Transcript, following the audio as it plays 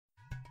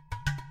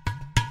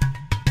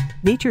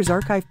Nature's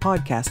Archive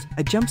Podcast,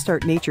 a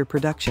Jumpstart Nature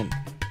production.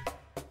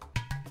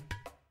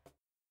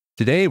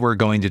 Today, we're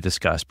going to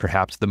discuss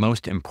perhaps the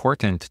most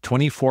important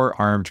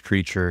 24-armed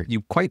creature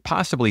you quite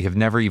possibly have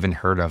never even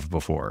heard of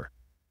before.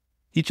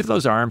 Each of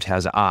those arms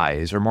has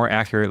eyes, or more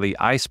accurately,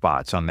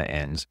 eyespots on the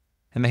ends,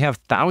 and they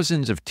have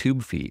thousands of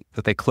tube feet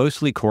that they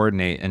closely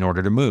coordinate in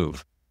order to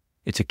move.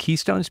 It's a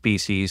keystone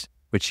species,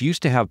 which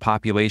used to have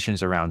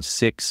populations around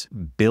 6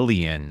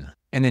 billion.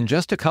 And in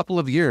just a couple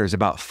of years,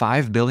 about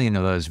 5 billion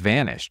of those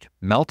vanished,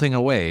 melting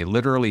away,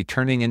 literally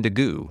turning into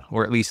goo,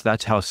 or at least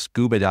that's how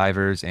scuba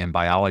divers and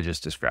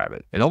biologists describe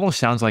it. It almost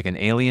sounds like an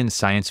alien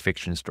science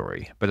fiction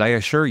story, but I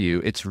assure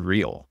you, it's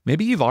real.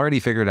 Maybe you've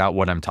already figured out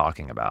what I'm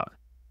talking about.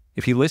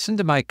 If you listened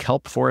to my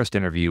kelp forest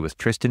interview with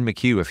Tristan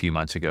McHugh a few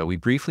months ago, we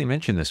briefly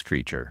mentioned this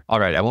creature. All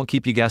right, I won't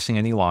keep you guessing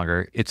any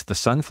longer. It's the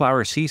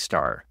sunflower sea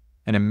star,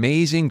 an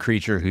amazing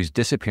creature whose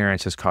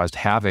disappearance has caused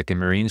havoc in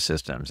marine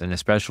systems, and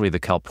especially the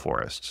kelp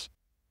forests.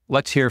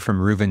 Let's hear from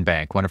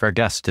Reuven, one of our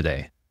guests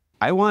today.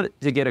 I want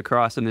to get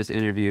across in this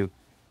interview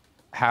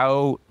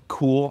how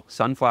cool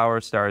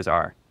sunflower stars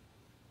are.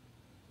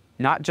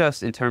 Not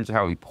just in terms of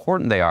how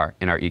important they are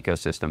in our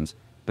ecosystems,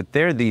 but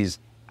they're these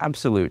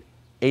absolute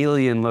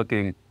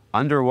alien-looking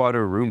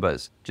underwater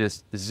Roombas,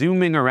 just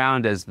zooming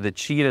around as the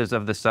cheetahs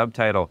of the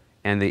subtitle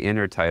and the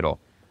intertitle,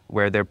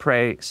 where their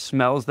prey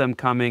smells them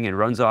coming and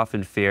runs off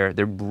in fear.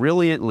 They're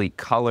brilliantly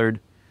colored.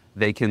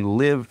 They can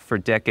live for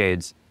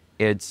decades.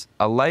 It's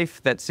a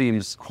life that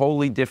seems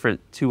wholly different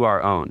to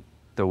our own,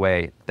 the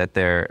way that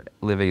they're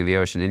living in the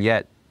ocean. And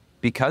yet,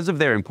 because of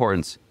their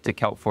importance to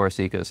kelp forest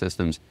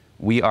ecosystems,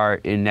 we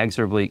are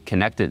inexorably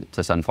connected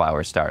to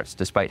sunflower stars,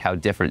 despite how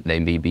different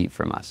they may be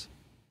from us.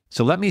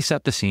 So let me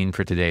set the scene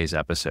for today's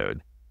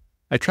episode.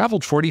 I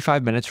traveled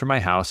 45 minutes from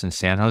my house in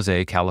San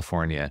Jose,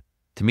 California,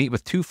 to meet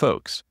with two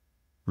folks,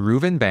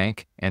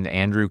 Reuven and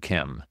Andrew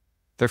Kim.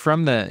 They're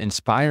from the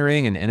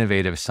inspiring and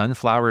innovative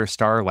Sunflower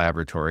Star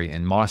Laboratory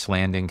in Moss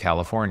Landing,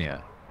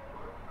 California.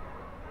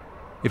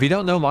 If you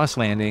don't know Moss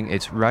Landing,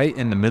 it's right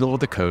in the middle of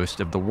the coast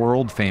of the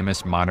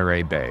world-famous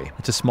Monterey Bay.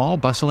 It's a small,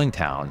 bustling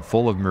town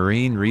full of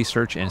marine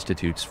research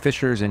institutes,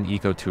 fishers, and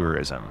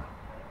ecotourism.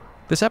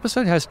 This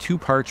episode has two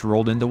parts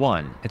rolled into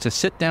one. It's a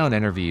sit-down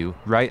interview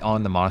right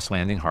on the Moss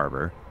Landing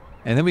Harbor,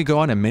 and then we go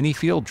on a mini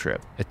field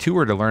trip, a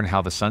tour to learn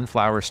how the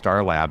Sunflower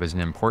Star Lab is an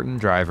important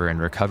driver in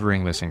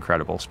recovering this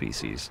incredible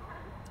species.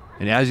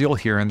 And as you'll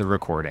hear in the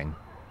recording,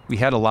 we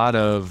had a lot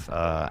of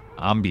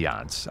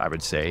ambiance, I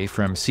would say,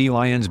 from sea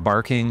lions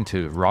barking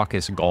to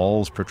raucous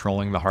gulls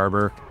patrolling the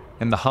harbor,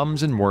 and the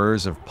hums and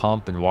whirs of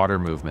pump and water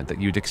movement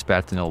that you'd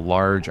expect in a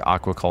large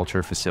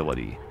aquaculture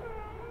facility.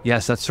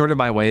 Yes, that's sort of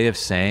my way of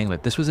saying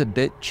that this was a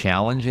bit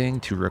challenging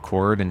to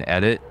record and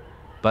edit,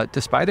 but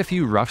despite a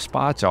few rough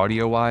spots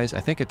audio-wise, I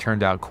think it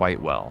turned out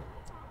quite well.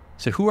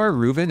 So who are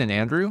Reuven and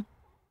Andrew?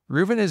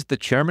 Reuven is the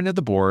chairman of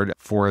the board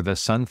for the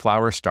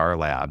Sunflower Star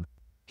Lab.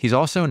 He's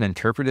also an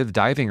interpretive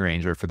diving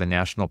ranger for the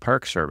National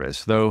Park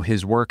Service, though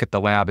his work at the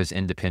lab is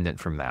independent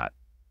from that.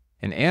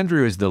 And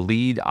Andrew is the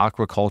lead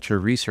aquaculture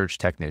research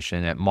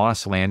technician at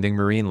Moss Landing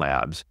Marine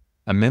Labs,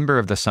 a member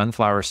of the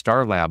Sunflower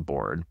Star Lab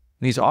board,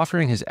 and he's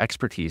offering his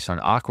expertise on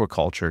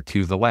aquaculture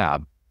to the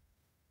lab.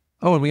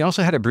 Oh, and we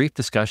also had a brief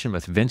discussion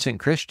with Vincent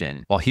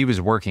Christian while he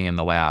was working in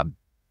the lab.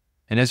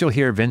 And as you'll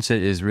hear,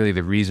 Vincent is really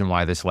the reason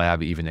why this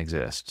lab even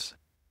exists.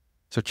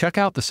 So check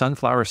out the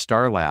Sunflower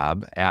Star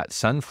Lab at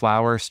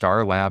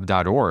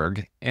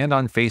sunflowerstarlab.org and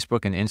on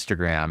Facebook and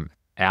Instagram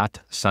at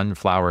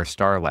Sunflower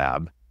Star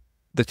Lab.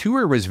 The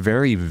tour was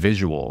very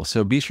visual,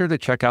 so be sure to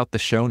check out the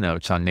show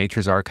notes on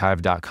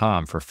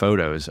naturesarchive.com for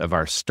photos of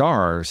our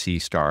sea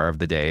star of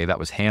the day, that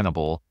was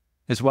Hannibal,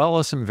 as well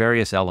as some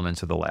various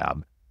elements of the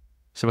lab.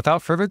 So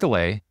without further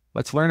delay,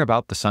 let's learn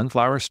about the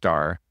Sunflower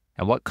Star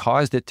and what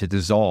caused it to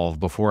dissolve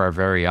before our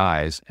very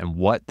eyes and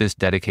what this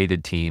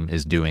dedicated team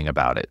is doing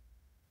about it.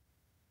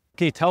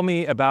 Can you tell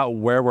me about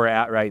where we're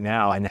at right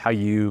now and how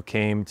you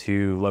came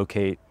to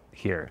locate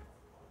here?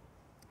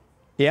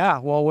 Yeah,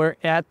 well, we're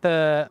at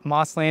the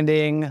Moss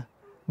Landing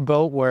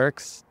Boat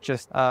Works,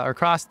 just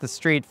across the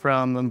street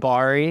from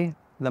Monterey,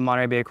 the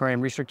Monterey Bay Aquarium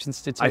Research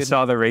Institute. I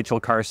saw the Rachel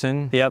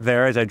Carson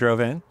there as I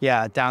drove in.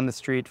 Yeah, down the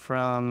street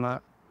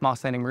from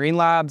Moss Landing Marine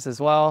Labs as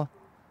well.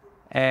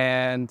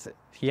 And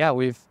yeah,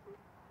 we've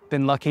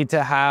been lucky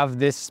to have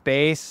this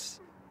space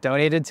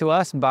donated to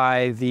us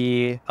by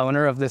the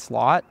owner of this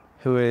lot,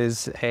 who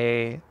is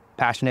a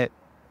passionate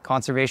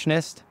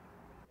conservationist.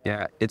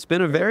 Yeah, it's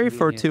been a very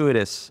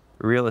fortuitous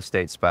real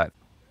estate spot.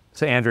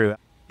 So Andrew,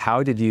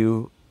 how did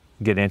you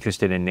get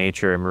interested in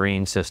nature and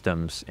marine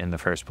systems in the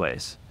first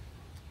place?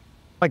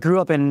 I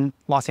grew up in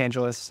Los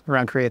Angeles,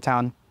 around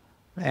Koreatown,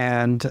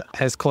 and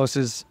as close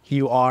as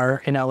you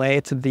are in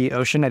LA to the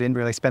ocean, I didn't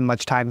really spend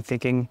much time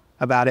thinking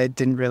about it,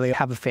 didn't really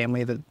have a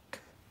family that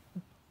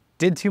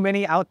did too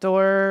many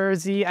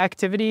outdoorsy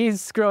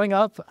activities growing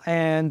up,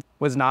 and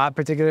was not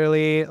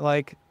particularly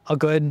like a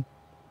good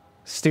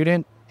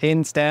student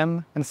in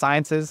STEM and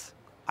sciences.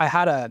 I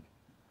had a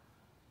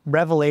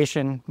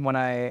revelation when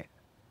I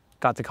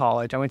got to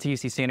college. I went to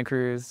UC Santa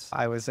Cruz.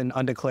 I was an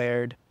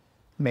undeclared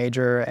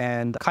major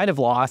and kind of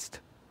lost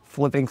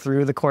flipping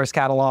through the course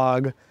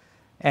catalog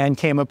and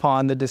came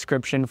upon the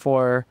description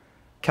for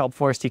kelp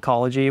forest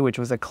ecology, which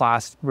was a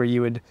class where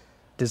you would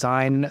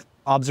design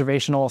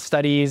observational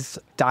studies,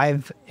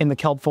 dive in the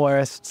kelp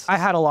forests. I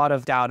had a lot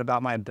of doubt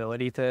about my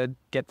ability to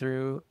get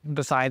through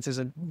the sciences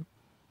and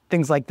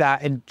things like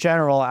that. In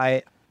general,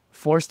 I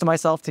forced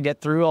myself to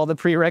get through all the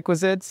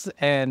prerequisites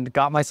and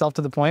got myself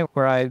to the point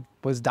where I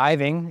was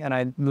diving, and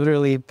I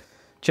literally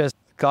just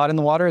got in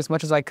the water as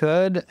much as I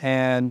could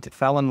and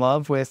fell in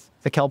love with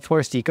the kelp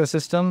forest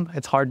ecosystem.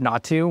 It's hard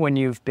not to when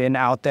you've been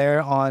out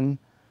there on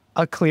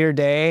a clear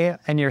day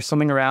and you're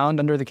swimming around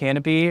under the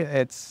canopy.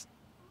 It's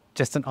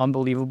just an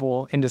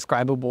unbelievable,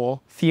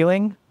 indescribable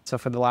feeling. So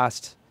for the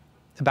last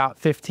about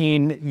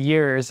 15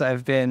 years,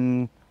 I've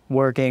been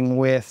working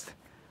with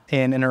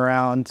in and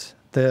around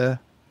the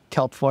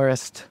kelp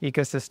forest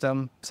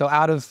ecosystem. So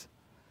out of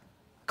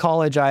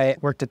college, I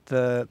worked at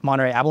the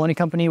Monterey Abalone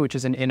Company, which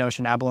is an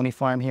in-ocean abalone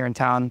farm here in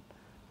town.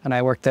 And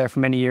I worked there for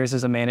many years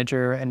as a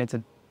manager. And it's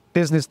a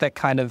business that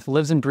kind of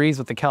lives and breathes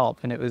with the kelp.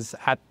 And it was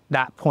at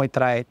that point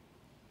that I,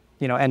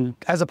 and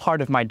as a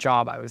part of my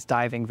job, I was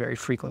diving very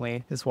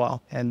frequently as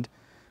well. And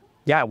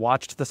yeah, I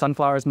watched the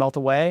sunflowers melt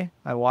away.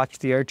 I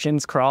watched the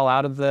urchins crawl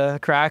out of the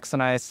cracks,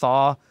 and I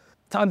saw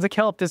tons of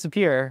kelp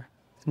disappear.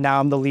 Now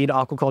I'm the lead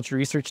aquaculture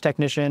research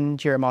technician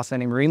here at Moss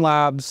Landing Marine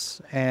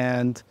Labs,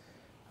 and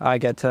I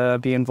get to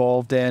be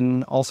involved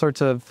in all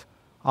sorts of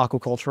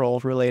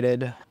aquacultural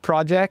related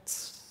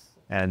projects.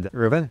 And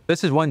Reuven,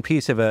 this is one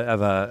piece of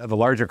a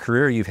larger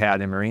career you've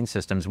had in marine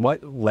systems.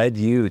 What led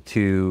you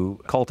to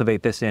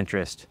cultivate this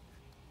interest?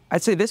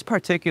 I'd say this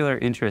particular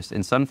interest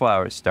in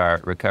sunflower star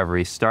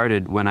recovery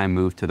started when I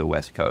moved to the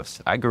West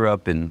Coast. I grew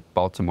up in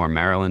Baltimore,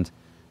 Maryland.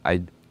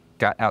 I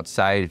got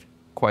outside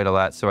quite a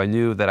lot, so I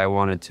knew that I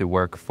wanted to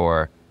work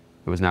for,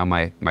 it was now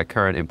my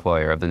current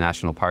employer of the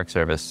National Park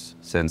Service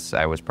since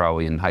I was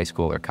probably in high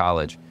school or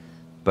college.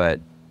 But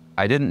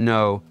I didn't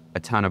know a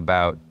ton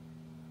about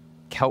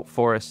kelp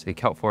forests and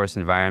kelp forest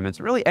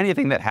environments, really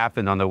anything that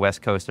happened on the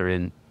West Coast or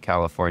in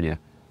California.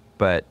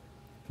 But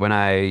when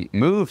I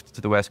moved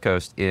to the West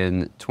Coast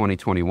in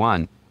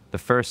 2021, the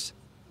first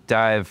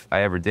dive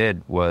I ever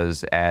did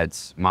was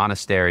at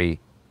Monastery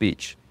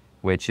Beach,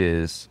 which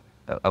is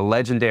a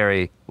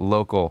legendary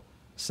local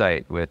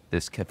site with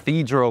this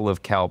cathedral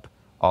of kelp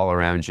all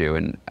around you,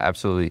 and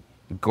absolutely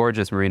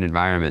gorgeous marine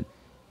environment.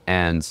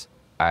 And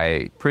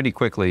I pretty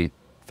quickly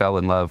fell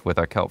in love with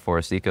our kelp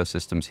forest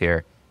ecosystems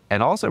here,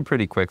 and also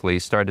pretty quickly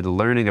started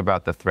learning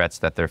about the threats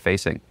that they're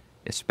facing,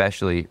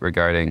 especially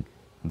regarding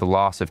the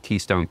loss of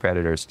keystone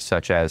predators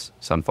such as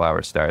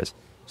sunflower stars.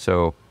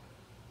 So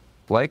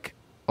like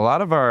a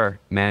lot of our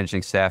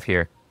managing staff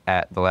here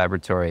at the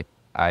laboratory,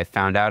 I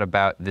found out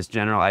about this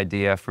general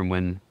idea from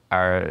when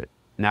our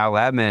now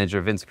lab manager,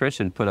 Vince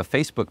Christian, put a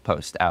Facebook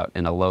post out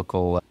in a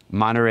local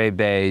Monterey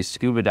Bay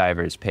scuba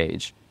divers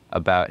page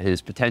about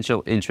his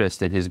potential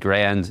interest and his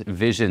grand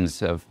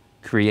visions of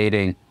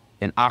creating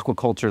an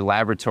aquaculture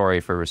laboratory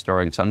for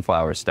restoring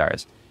sunflower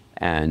stars.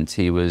 And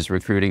he was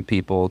recruiting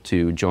people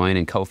to join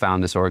and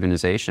co-found this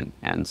organization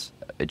and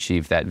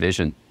achieve that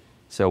vision.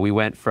 So we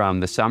went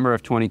from the summer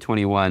of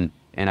 2021,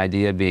 an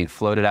idea being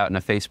floated out in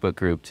a Facebook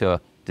group, to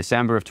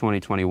December of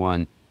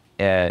 2021,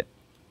 an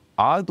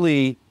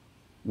oddly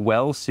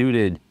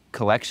well-suited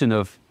collection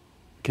of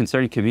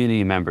concerned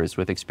community members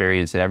with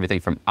experience in everything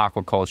from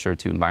aquaculture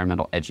to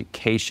environmental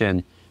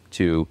education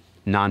to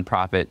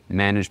nonprofit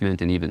management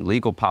and even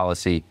legal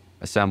policy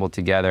assembled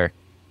together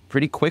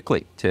pretty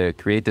quickly to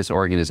create this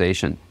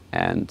organization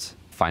and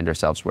find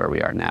ourselves where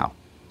we are now.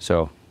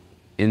 So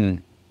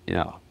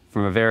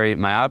from a very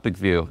myopic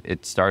view,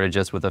 it started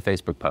just with a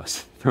Facebook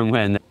post from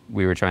when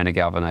we were trying to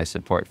galvanize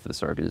support for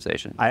this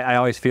organization. I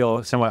always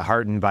feel somewhat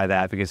heartened by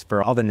that, because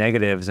for all the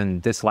negatives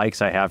and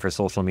dislikes I have for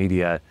social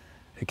media,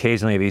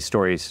 occasionally these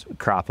stories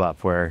crop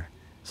up where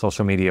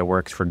social media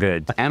works for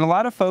good. And a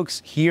lot of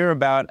folks hear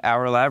about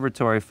our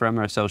laboratory from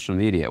our social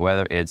media,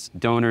 whether it's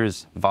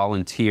donors,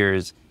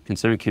 volunteers,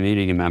 concerned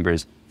community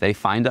members. They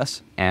find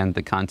us and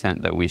the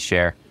content that we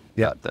share.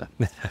 Yeah.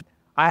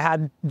 I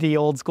had the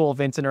old school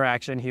Vince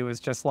interaction. He was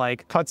just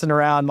like putzing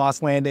around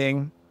Moss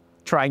Landing,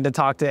 trying to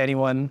talk to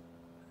anyone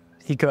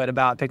he could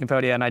about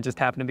Pycnopodia, and I just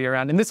happened to be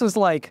around. And this was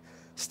like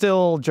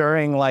still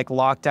during like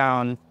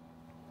lockdown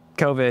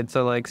COVID,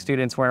 so like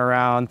students weren't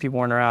around, people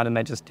weren't around, and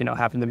I just,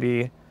 happened to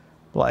be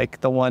like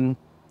the one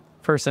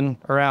person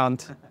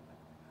around.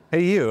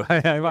 Hey, you,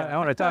 I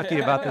want to talk to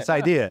you about this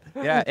idea.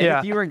 Yeah, and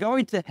if you were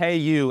going to hey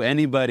you,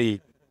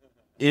 anybody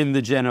in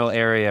the general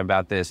area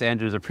about this,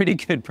 Andrew's a pretty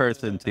good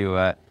person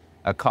to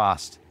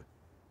accost.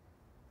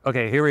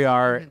 Okay, here we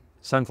are,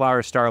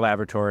 Sunflower Star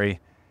Laboratory.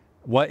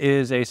 What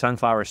is a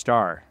sunflower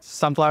star?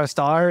 Sunflower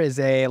star is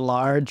a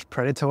large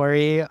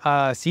predatory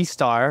sea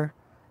star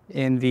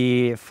in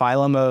the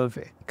phylum of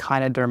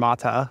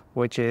Echinodermata,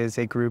 which is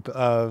a group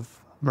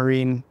of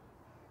marine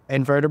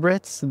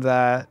invertebrates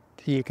that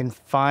you can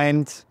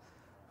find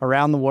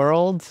around the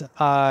world.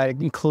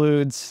 It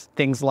includes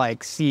things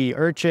like sea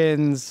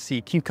urchins, sea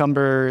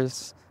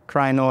cucumbers,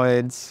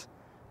 crinoids,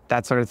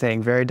 that sort of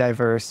thing. Very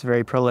diverse,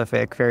 very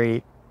prolific,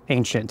 very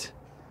ancient.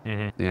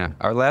 Yeah.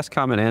 Our last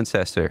common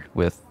ancestor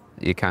with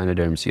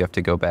echinoderms, you have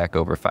to go back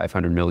over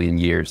 500 million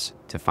years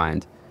to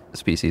find a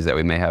species that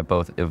we may have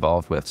both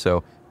evolved with.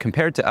 So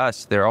compared to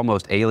us, they're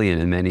almost alien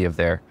in many of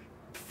their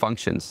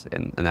functions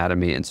and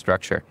anatomy and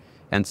structure.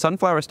 And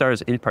sunflower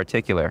stars in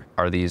particular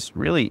are these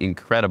really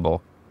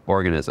incredible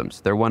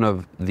organisms. They're one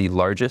of the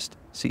largest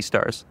sea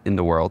stars in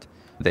the world.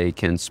 They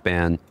can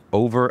span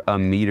over a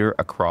meter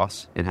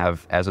across and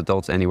have, as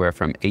adults, anywhere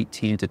from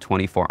 18 to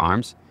 24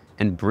 arms,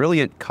 and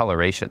brilliant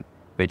coloration,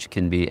 which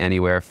can be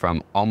anywhere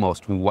from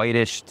almost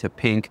whitish to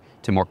pink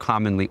to more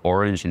commonly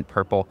orange and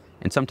purple,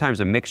 and sometimes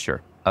a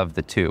mixture of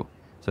the two.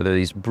 So they're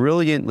these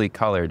brilliantly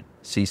colored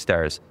sea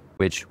stars,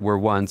 which were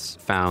once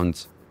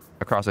found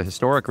across a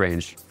historic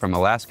range from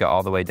Alaska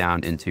all the way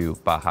down into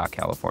Baja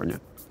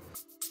California.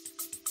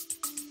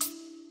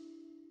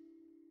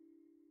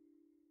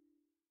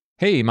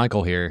 Hey,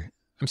 Michael here.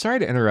 I'm sorry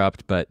to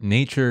interrupt, but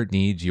nature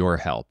needs your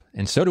help,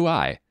 and so do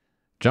I.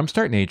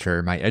 Jumpstart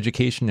Nature, my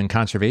education and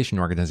conservation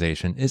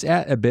organization, is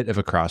at a bit of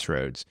a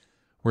crossroads.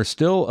 We're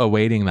still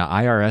awaiting the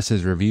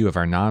IRS's review of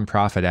our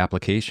nonprofit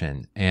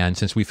application, and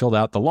since we filled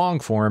out the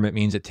long form, it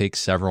means it takes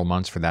several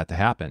months for that to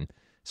happen.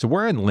 So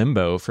we're in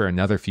limbo for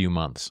another few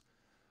months.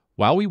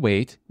 While we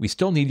wait, we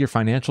still need your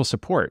financial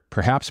support,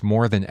 perhaps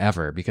more than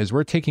ever, because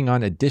we're taking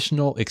on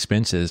additional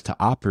expenses to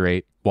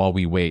operate while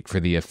we wait for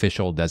the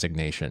official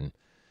designation.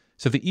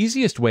 So the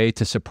easiest way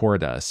to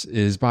support us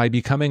is by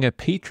becoming a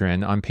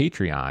patron on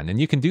Patreon, and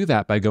you can do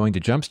that by going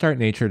to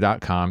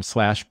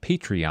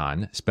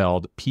jumpstartnature.com/Patreon,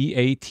 spelled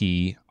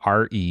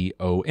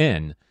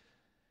Patreon.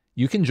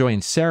 You can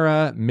join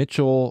Sarah,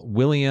 Mitchell,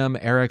 William,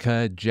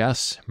 Erica,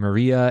 Jess,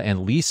 Maria,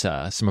 and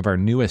Lisa, some of our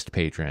newest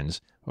patrons,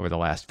 over the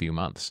last few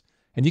months.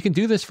 And you can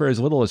do this for as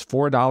little as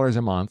 $4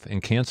 a month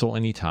and cancel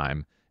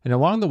anytime. And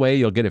along the way,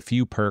 you'll get a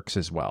few perks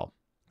as well.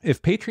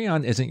 If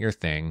Patreon isn't your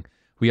thing,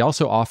 we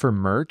also offer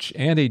merch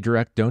and a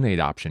direct donate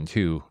option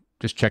too.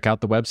 Just check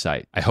out the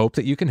website. I hope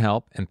that you can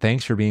help, and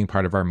thanks for being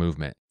part of our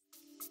movement.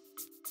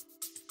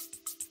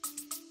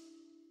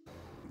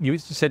 You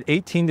said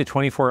 18 to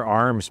 24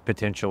 arms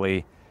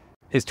potentially.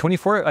 Is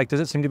 24, does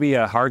it seem to be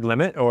a hard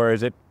limit, or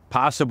is it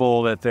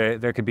possible that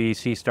there could be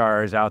sea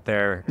stars out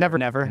there?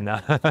 Never. No.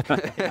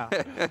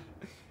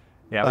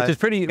 Yeah. Which is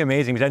pretty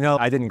amazing, because I know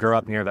I didn't grow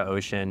up near the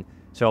ocean.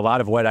 So a lot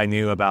of what I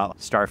knew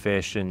about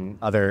starfish and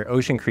other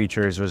ocean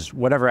creatures was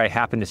whatever I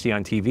happened to see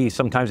on TV.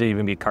 Sometimes they'd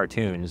even be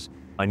cartoons.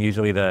 And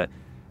usually the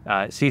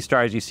sea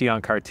stars you see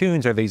on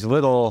cartoons are these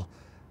little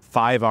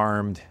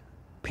 5-armed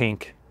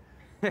pink.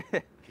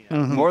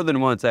 More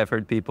than once, I've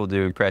heard people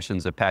do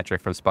impressions of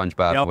Patrick from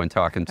SpongeBob when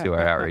talking to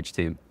our outreach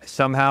team.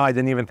 Somehow I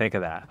didn't even think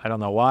of that. I don't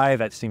know why.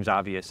 That seems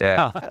obvious.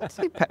 Yeah.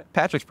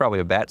 Patrick's probably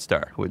a bat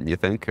star, wouldn't you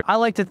think? I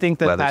like to think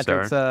that Leather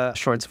Patrick's star. a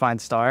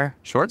short-spined star.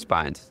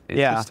 Short-spined.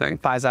 Yeah, Interesting.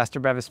 Physaster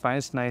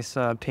brevis, nice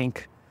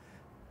pink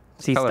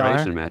sea Coloration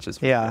star. matches.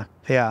 Yeah.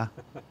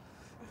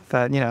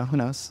 But, who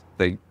knows?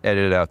 They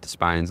edited out the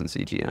spines and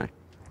CGI.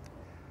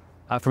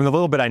 From the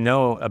little bit I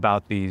know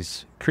about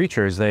these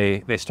creatures,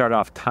 they start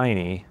off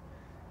tiny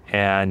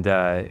and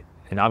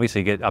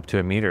obviously get up to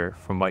a meter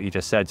from what you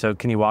just said. So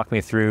can you walk me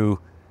through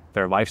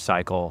their life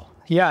cycle?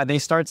 Yeah, they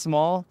start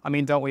small. I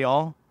mean, don't we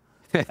all?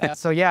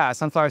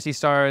 Sunflower sea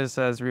stars,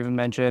 as Reuven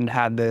mentioned,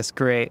 had this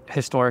great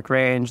historic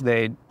range.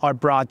 They are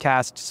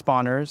broadcast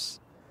spawners,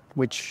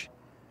 which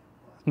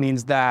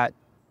means that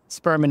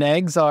sperm and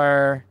eggs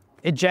are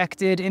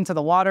ejected into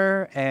the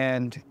water,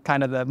 and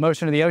kind of the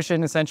motion of the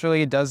ocean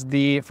essentially does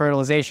the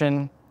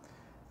fertilization.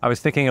 I was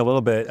thinking a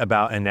little bit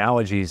about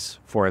analogies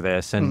for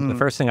this, and the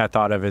first thing I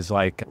thought of is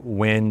like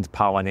wind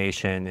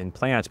pollination in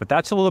plants, but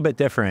that's a little bit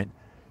different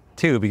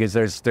too, because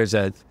there's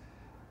a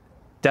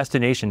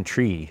destination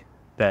tree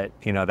that,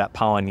 that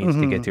pollen needs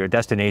to get to, or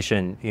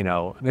destination,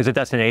 there's a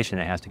destination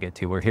it has to get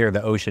to, where here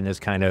the ocean is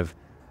kind of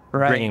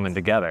bringing them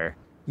together.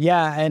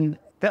 Yeah, and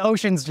the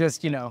ocean's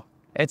just,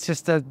 it's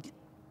just a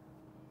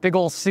big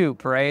old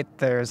soup, right?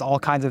 There's all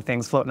kinds of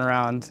things floating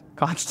around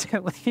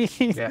constantly.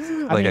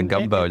 Like a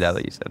gumbo, now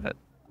that you said that.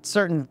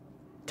 Certain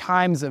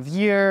times of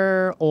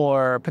year,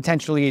 or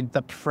potentially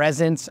the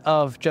presence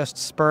of just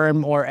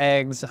sperm or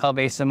eggs of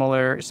a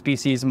similar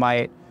species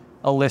might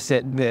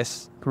elicit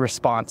this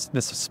response,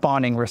 this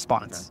spawning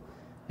response.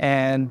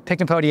 And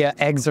Pycnopodia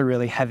eggs are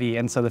really heavy,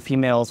 and so the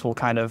females will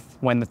kind of,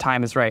 when the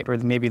time is right, or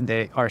maybe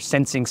they are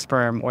sensing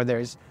sperm, or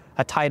there's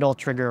a tidal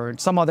trigger or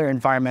some other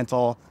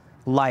environmental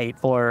light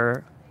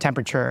or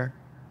temperature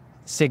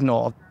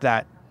signal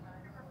that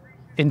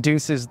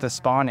induces the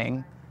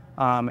spawning.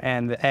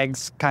 And the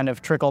eggs kind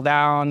of trickle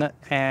down,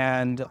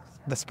 and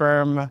the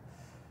sperm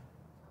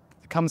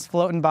comes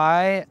floating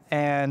by,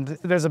 and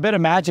there's a bit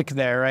of magic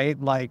there, right?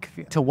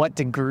 Like, to what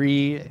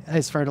degree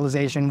is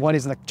fertilization? What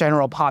is the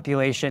general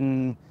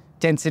population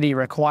density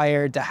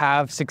required to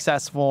have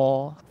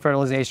successful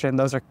fertilization?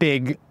 Those are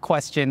big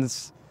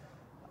questions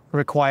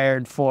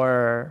required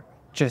for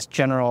just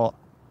general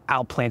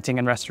outplanting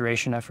and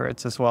restoration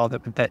efforts as well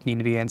that need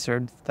to be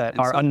answered, that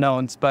are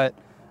unknowns. But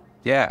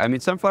yeah, I mean,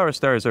 sunflower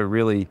stars are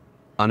really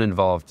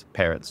uninvolved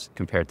parents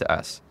compared to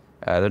us.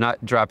 They're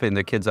not dropping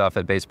their kids off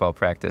at baseball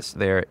practice.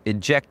 They're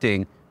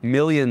injecting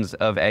millions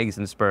of eggs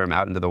and sperm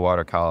out into the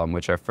water column,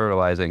 which are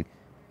fertilizing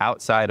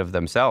outside of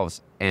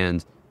themselves.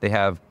 And they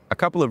have a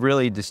couple of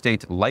really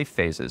distinct life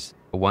phases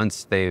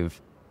once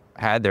they've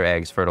had their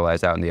eggs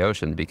fertilized out in the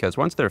ocean, because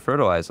once they're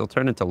fertilized, they'll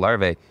turn into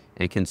larvae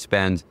and can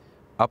spend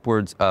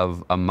upwards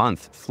of a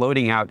month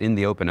floating out in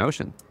the open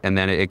ocean. And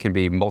then it can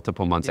be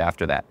multiple months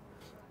after that,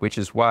 which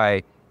is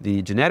why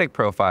the genetic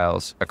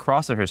profiles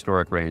across the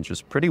historic range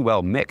was pretty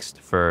well mixed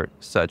for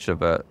such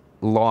of a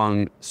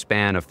long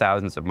span of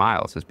thousands of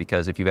miles, is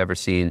because if you've ever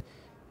seen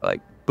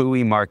like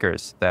buoy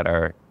markers that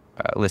are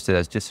listed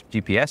as just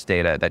GPS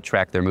data that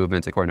track their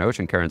movements according to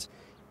ocean currents,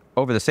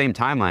 over the same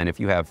timeline, if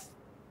you have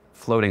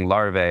floating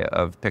larvae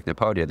of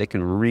Pycnopodia, they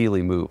can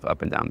really move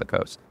up and down the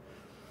coast.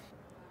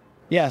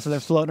 Yeah, so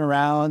they're floating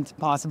around,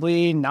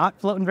 possibly not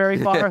floating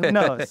very far, who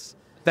knows?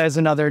 There's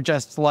another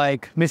just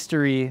like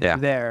mystery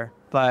there,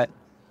 but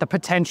the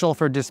potential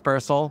for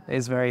dispersal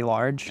is very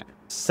large.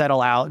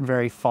 Settle out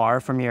very far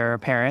from your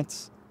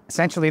parents.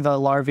 Essentially, the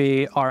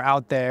larvae are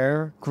out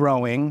there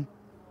growing,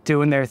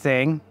 doing their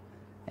thing,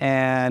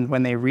 and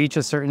when they reach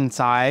a certain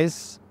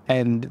size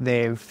and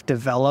they've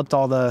developed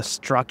all the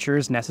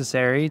structures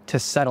necessary to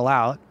settle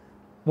out,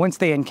 once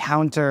they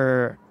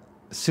encounter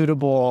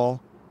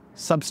suitable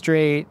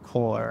substrate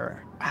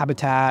or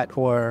habitat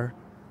or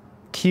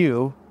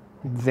cue,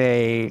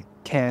 they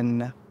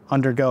can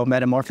undergo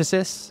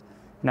metamorphosis.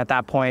 And at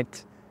that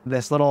point,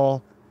 this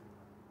little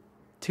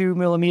 2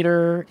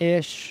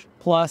 millimeter-ish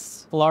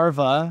plus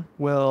larva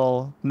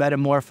will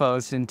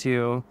metamorphose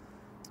into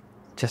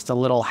just a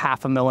little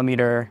 0.5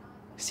 millimeter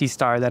sea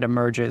star that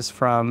emerges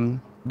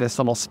from this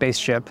little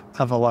spaceship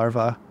of a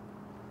larva.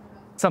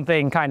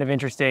 Something kind of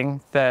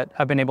interesting that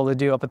I've been able to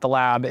do up at the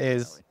lab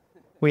is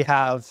we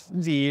have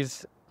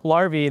these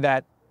larvae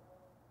that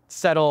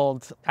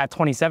settled at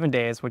 27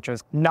 days, which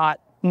was not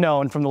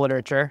known from the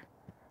literature.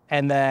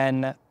 And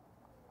then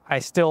I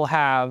still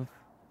have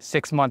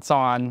 6 months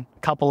on a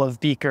couple of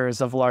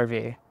beakers of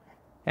larvae.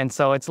 And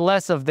so it's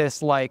less of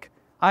this like,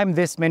 I'm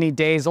this many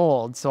days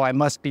old, so I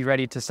must be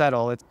ready to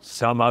settle. It's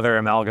some other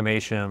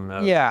amalgamation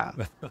of... Yeah.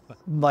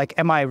 Like,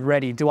 am I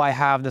ready? Do I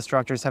have the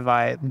structures? Have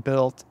I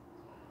built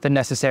the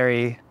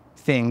necessary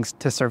things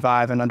to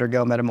survive and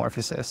undergo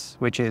metamorphosis,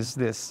 which is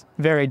this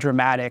very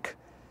dramatic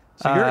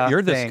So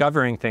you're thing.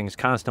 discovering things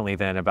constantly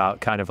then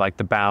about kind of like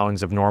the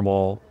bounds of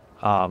normal,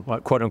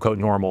 quote unquote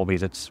normal,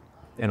 because it's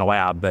in a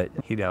lab, but,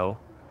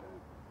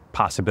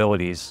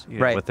 possibilities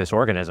with this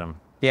organism.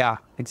 Yeah,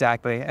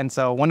 exactly. And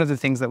so one of the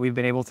things that we've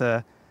been able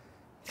to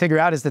figure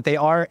out is that they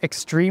are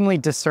extremely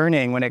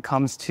discerning when it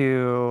comes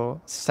to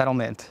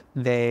settlement.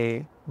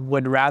 They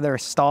would rather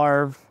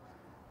starve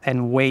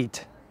and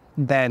wait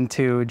than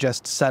to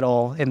just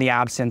settle in the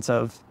absence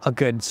of a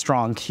good,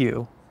 strong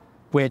cue,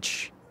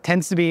 which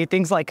tends to be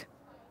things like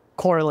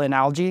coralline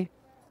algae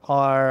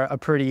are a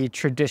pretty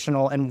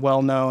traditional and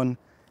well-known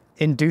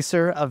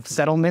inducer of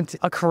settlement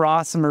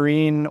across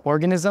marine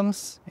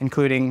organisms,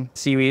 including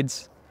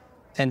seaweeds.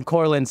 And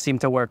corallines seem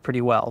to work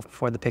pretty well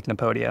for the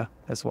Pycnopodia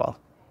as well.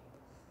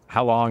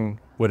 How long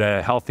would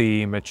a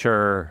healthy,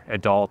 mature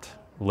adult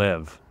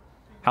live?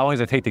 How long does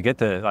it take to get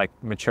to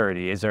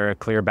maturity? Is there a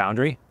clear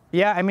boundary?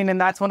 Yeah, I mean,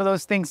 and that's one of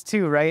those things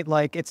too, right?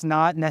 Like, it's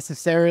not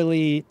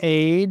necessarily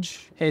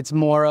age. It's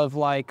more of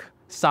like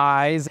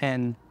size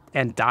and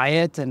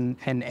diet and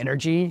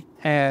energy.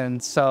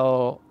 And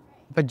so,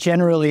 but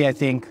generally, I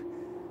think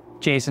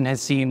Jason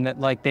has seen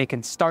that they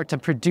can start to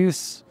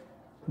produce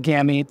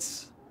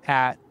gametes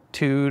at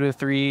 2 to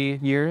 3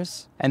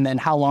 years. And then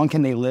how long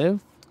can they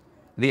live?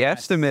 The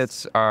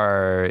estimates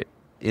are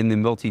in the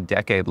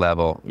multi-decade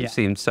level. Yeah. We've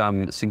seen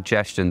some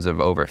suggestions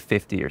of over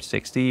 50 or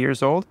 60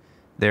 years old.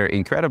 They're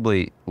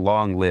incredibly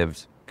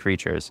long-lived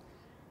creatures.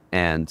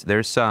 And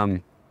there's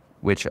some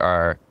which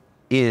are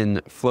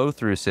in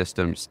flow-through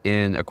systems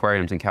in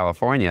aquariums in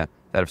California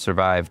that have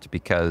survived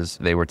because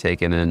they were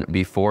taken in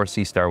before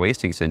sea star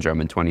wasting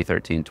syndrome in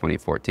 2013,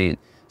 2014.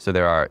 So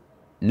there are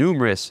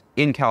numerous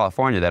in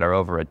California that are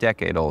over a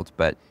decade old,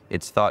 but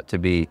it's thought to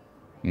be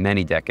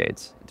many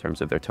decades in terms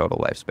of their total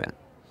lifespan.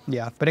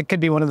 Yeah, but it could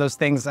be one of those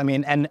things, I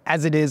mean, and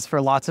as it is for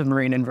lots of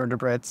marine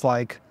invertebrates,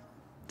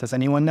 does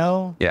anyone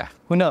know? Yeah.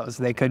 Who knows?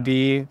 They could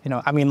be,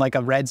 like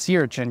a red sea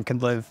urchin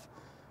could live,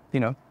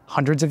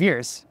 hundreds of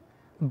years.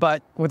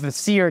 But with the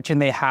sea urchin,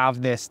 they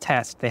have this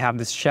test, they have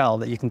this shell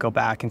that you can go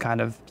back and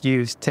kind of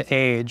use to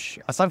age.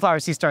 A sunflower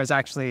sea star is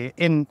actually,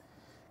 in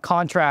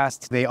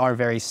contrast, they are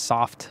very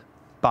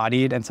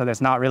soft-bodied, and so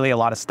there's not really a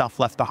lot of stuff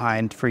left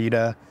behind for you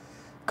to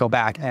go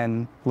back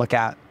and look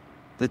at.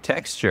 The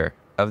texture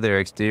of their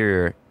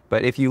exterior,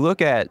 but if you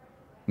look at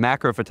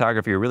macro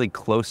photography or really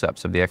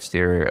close-ups of the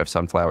exterior of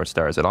sunflower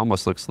stars, it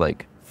almost looks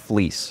like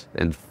fleece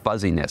and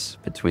fuzziness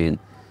between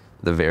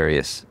the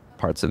various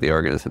parts of the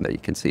organism that you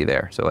can see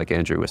there. So like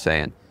Andrew was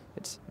saying,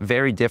 it's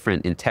very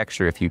different in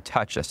texture if you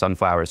touch a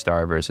sunflower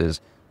star versus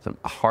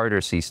a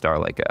harder sea star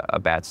like a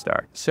bat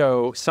star.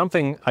 So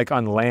something like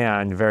on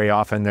land, very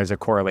often there's a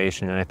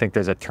correlation, and I think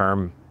there's a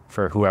term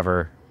for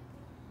whoever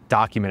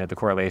documented the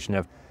correlation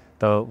of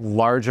the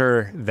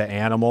larger the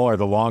animal or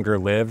the longer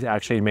lived,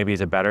 actually maybe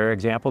is a better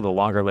example, the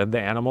longer lived the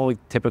animal,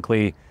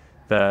 typically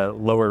the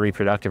lower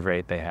reproductive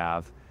rate they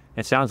have.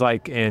 It sounds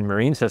like in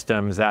marine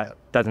systems that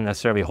doesn't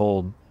necessarily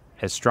hold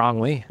as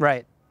strongly.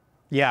 Right.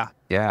 Yeah.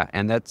 Yeah,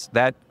 and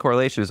that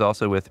correlation is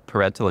also with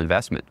parental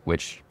investment,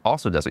 which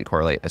also doesn't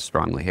correlate as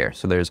strongly here.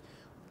 So there's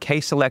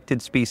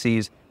K-selected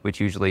species, which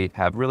usually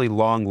have really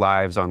long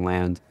lives on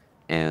land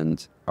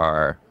and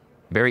are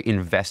very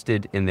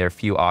invested in their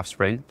few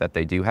offspring that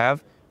they do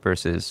have,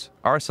 versus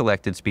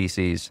R-selected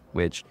species,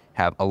 which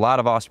have a lot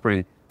of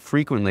offspring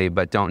frequently,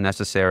 but don't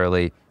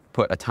necessarily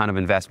put a ton of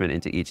investment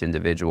into each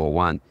individual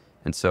one.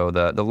 And so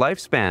the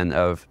lifespan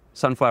of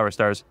sunflower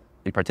stars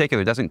in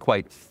particular doesn't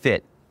quite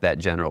fit that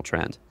general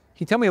trend.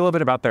 Can you tell me a little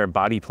bit about their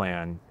body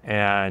plan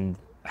and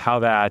how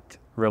that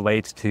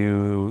relates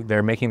to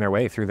their making their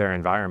way through their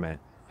environment?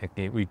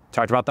 We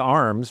talked about the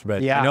arms,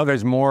 but I know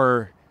there's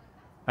more,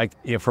 like,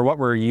 for what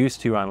we're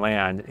used to on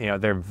land,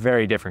 they're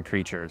very different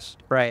creatures.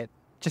 Right.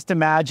 Just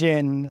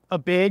imagine a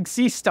big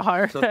sea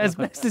star as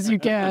best as you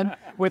can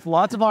with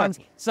lots of arms.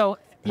 So,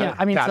 yeah,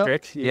 I mean,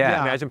 Patrick.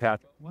 Imagine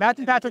Patrick.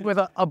 Imagine Patrick with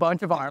a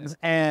bunch of arms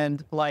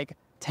and like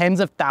tens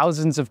of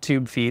thousands of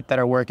tube feet that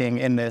are working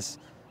in this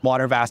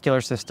water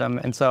vascular system.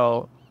 And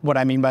so what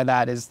I mean by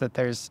that is that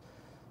there's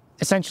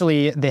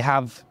essentially, they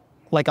have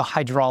like a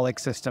hydraulic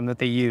system that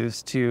they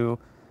use to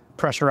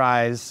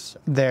pressurize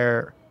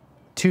their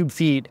tube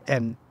feet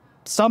and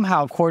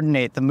somehow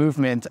coordinate the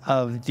movement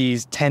of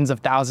these tens of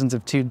thousands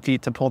of tube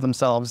feet to pull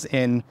themselves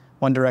in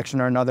one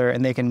direction or another.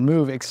 And they can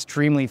move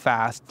extremely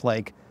fast,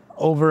 like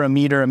over a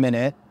meter a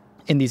minute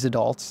in these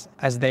adults,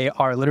 as they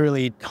are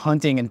literally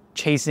hunting and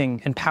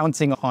chasing and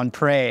pouncing on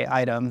prey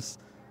items.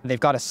 They've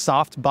got a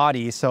soft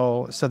body,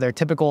 so their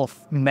typical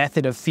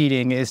method of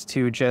feeding is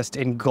to just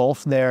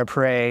engulf their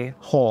prey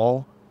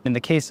whole. In the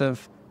case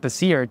of the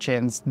sea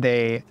urchins,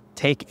 they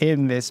take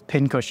in this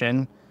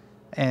pincushion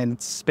and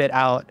spit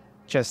out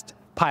just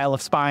pile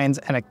of spines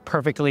and a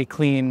perfectly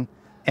clean,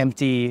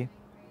 empty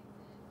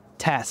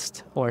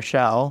test or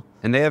shell.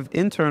 And they have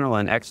internal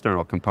and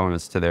external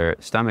components to their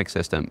stomach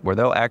system where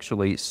they'll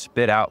actually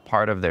spit out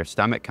part of their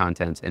stomach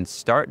contents and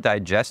start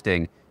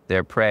digesting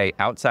their prey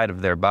outside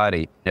of their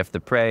body. If the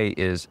prey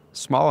is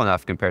small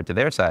enough compared to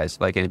their size,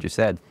 like Andrew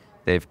said,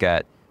 they've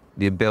got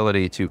the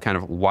ability to kind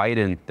of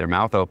widen their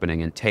mouth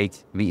opening and take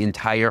the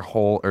entire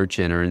whole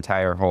urchin or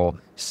entire whole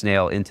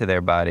snail into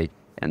their body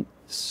and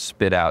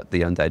spit out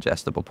the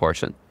undigestible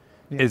portion.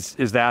 Is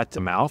that the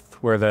mouth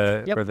where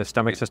the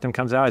stomach system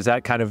comes out? Is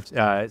that kind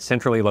of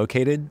centrally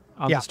located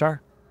on the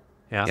star?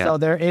 Yeah. So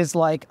there is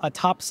like a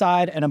top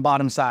side and a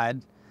bottom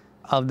side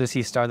of the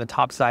sea star. The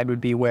top side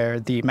would be where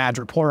the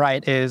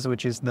madreporite is,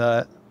 which is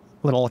the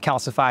little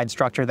calcified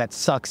structure that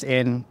sucks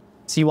in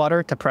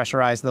seawater to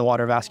pressurize the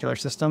water vascular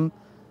system,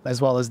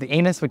 as well as the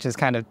anus, which is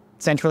kind of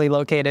centrally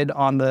located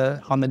on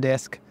the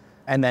disc.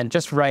 And then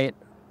just right,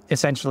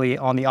 essentially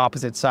on the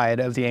opposite side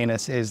of the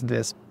anus is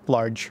this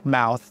large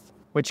mouth,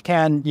 which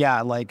can,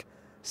 like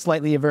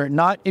slightly evert,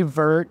 not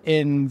evert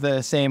in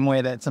the same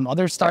way that some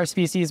other star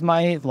species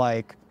might,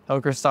 like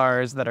ochre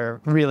stars that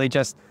are really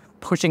just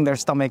pushing their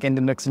stomach into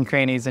nooks and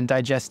crannies and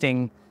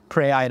digesting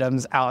prey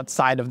items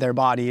outside of their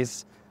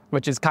bodies,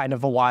 which is kind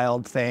of a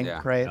wild thing,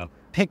 right? Yeah.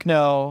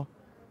 Pycno,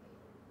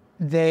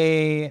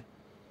 they've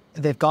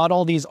got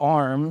all these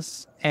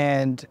arms,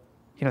 and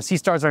sea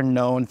stars are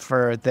known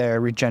for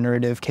their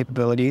regenerative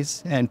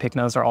capabilities, and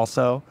pycnos are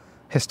also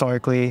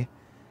historically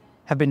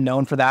have been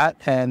known for that.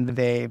 And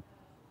they,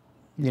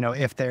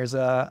 if there's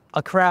a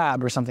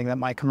crab or something that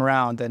might come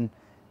around and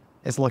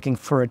is looking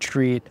for a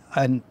treat,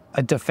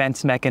 a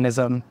defense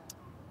mechanism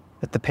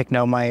that the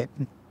pycno might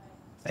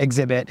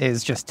exhibit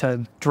is just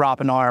to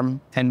drop an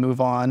arm and move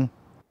on.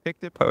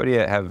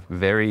 Pycnopodia have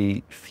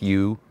very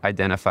few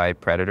identified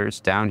predators.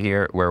 Down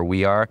here where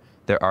we are,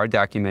 there are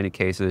documented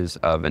cases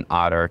of an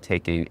otter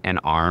taking an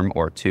arm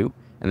or two.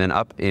 And then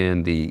up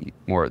in the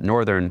more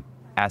northern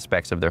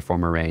aspects of their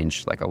former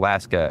range, like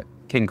Alaska,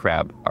 king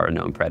crab are a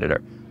known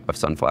predator of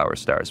sunflower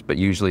stars. But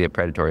usually a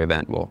predatory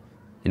event will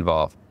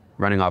involve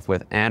running off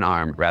with an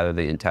arm rather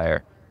than the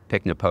entire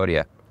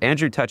Pycnopodia.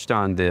 Andrew touched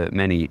on the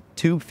many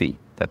tube feet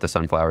that the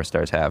sunflower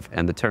stars have,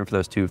 and the term for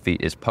those tube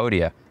feet is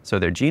podia. So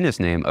their genus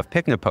name of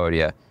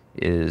Pycnopodia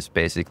is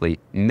basically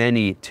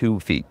many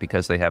tube feet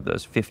because they have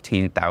those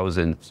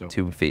 15,000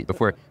 tube feet.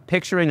 If we're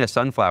picturing a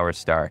sunflower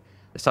star,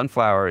 a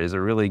sunflower is a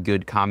really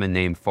good common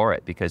name for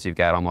it because you've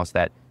got almost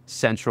that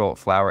central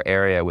flower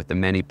area with the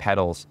many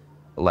petals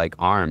like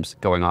arms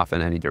going off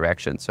in any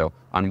direction. So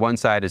on one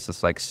side is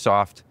this like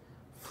soft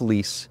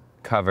fleece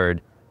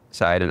covered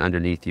side, and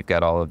underneath you've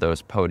got all of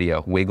those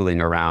podia wiggling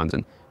around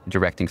and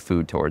directing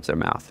food towards their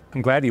mouth.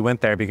 I'm glad you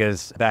went there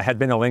because that had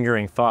been a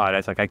lingering thought.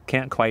 It's like, I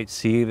can't quite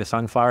see the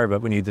sunflower,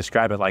 but when you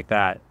describe it like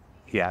that,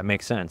 it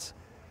makes sense.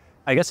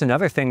 I guess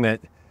another thing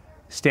that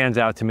stands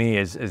out to me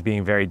as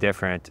being very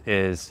different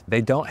is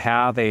they don't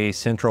have a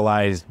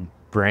centralized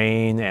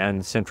brain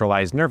and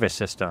centralized nervous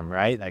system,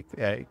 right?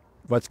 Like,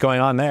 what's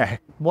going on there?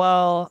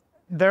 Well,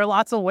 there are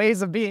lots of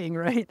ways of being,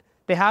 right?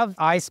 They have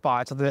eye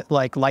spots,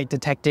 like light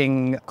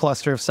detecting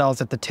cluster of cells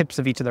at the tips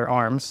of each of their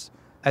arms,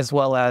 as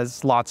well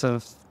as lots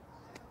of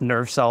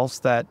nerve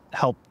cells that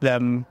help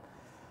them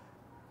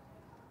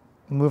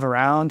move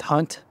around,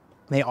 hunt.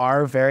 They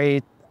are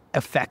very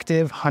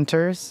effective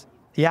hunters.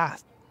 Yeah.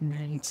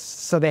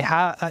 So they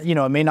have,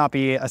 it may not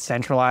be a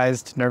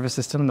centralized nervous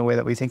system in the way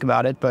that we think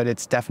about it, but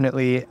it's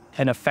definitely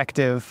an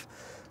effective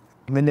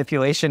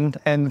manipulation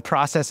and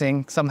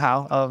processing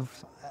somehow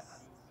of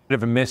Bit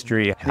of a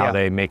mystery how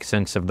they make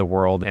sense of the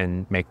world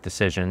and make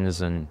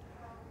decisions and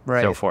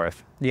so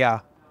forth. Yeah.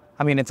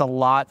 I mean, it's a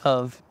lot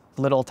of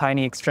little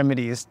tiny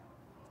extremities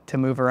to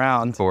move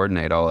around.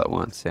 Coordinate all at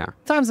once, yeah.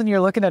 Sometimes when you're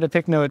looking at a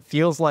picno, it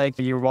feels like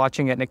you're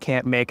watching it and it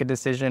can't make a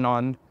decision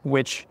on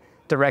which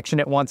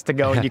direction it wants to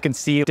go. And you can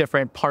see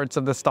different parts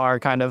of the star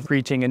kind of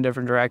reaching in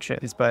different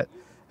directions. But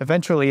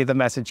eventually the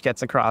message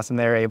gets across and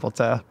they're able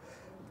to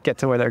get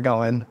to where they're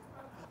going.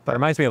 But it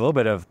reminds me a little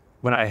bit of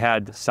when I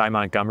had Cy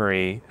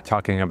Montgomery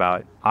talking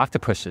about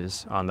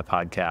octopuses on the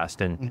podcast.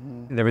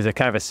 And there was a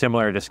kind of a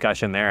similar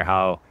discussion there,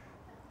 how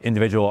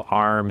individual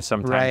arms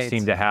sometimes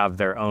seem to have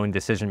their own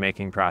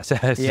decision-making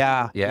process.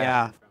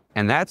 Yeah.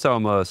 And that's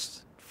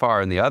almost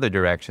far in the other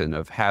direction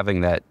of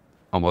having that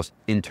almost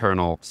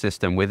internal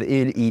system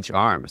within each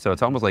arm. So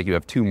it's almost like you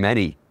have too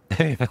many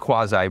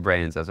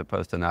quasi-brains as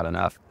opposed to not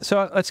enough.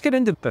 So let's get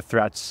into the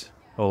threats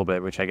a little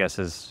bit, which I guess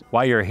is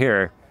why you're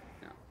here.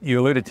 You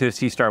alluded to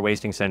sea-star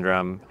wasting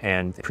syndrome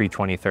and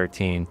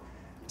pre-2013.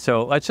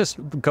 So let's just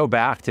go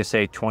back to,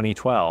 say,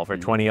 2012 or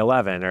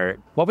 2011, or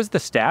what was the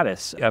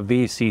status of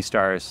these sea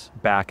stars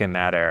back in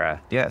that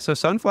era? Yeah, so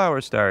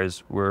sunflower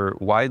stars were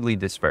widely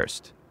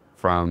dispersed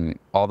from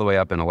all the way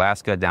up in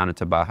Alaska down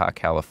into Baja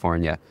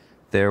California.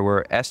 There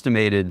were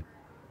estimated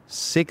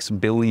 6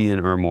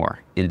 billion or more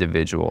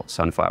individual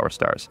sunflower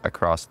stars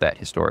across that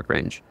historic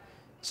range.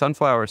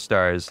 Sunflower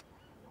stars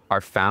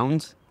are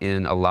found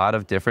in a lot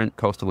of different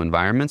coastal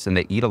environments, and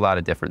they eat a lot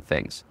of different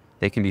things.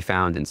 They can be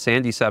found in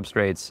sandy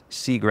substrates,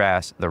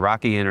 seagrass, the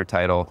rocky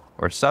intertidal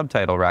or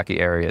subtidal rocky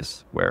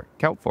areas where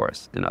kelp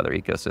forests and other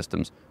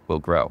ecosystems will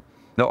grow.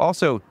 They'll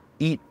also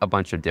eat a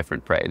bunch of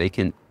different prey. They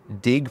can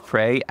dig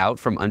prey out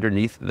from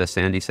underneath the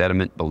sandy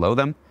sediment below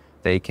them.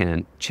 They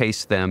can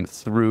chase them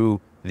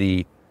through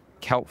the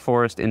kelp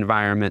forest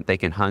environment. They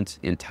can hunt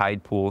in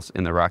tide pools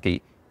in the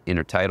rocky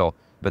intertidal.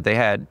 But they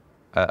had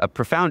a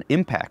profound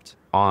impact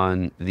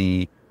on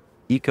the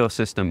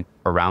ecosystem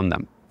around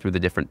them through the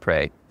different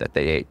prey that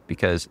they ate.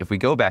 Because if we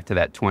go back to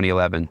that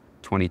 2011,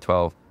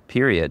 2012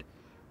 period,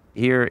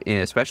 here,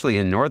 especially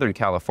in Northern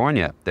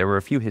California, there were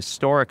a few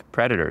historic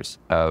predators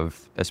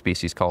of a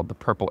species called the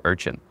purple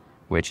urchin,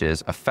 which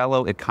is a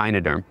fellow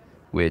echinoderm,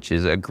 which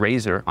is a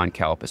grazer on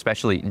kelp,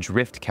 especially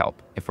drift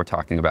kelp, if we're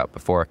talking about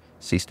before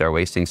sea-star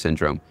wasting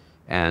syndrome.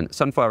 And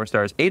sunflower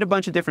stars ate a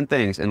bunch of different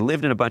things and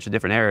lived in a bunch of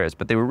different areas,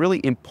 but they were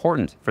really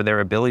important for their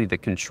ability to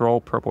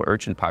control purple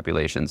urchin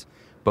populations,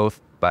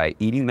 both by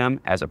eating them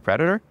as a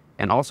predator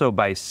and also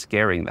by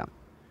scaring them.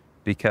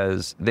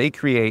 Because they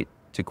create,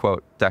 to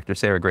quote Dr.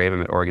 Sarah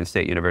Graham at Oregon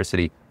State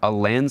University, a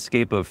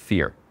landscape of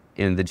fear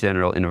in the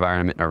general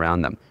environment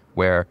around them,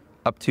 where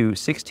up to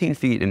 16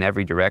 feet in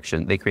every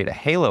direction, they create a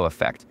halo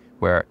effect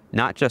where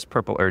not just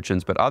purple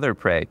urchins, but other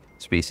prey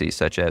species,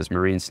 such as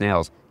marine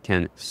snails,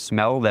 can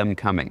smell them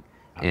coming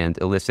and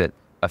elicit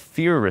a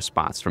fear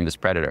response from this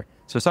predator.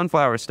 So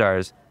sunflower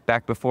stars,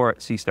 back before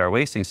sea-star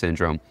wasting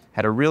syndrome,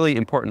 had a really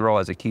important role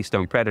as a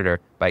keystone predator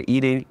by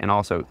eating and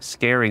also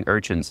scaring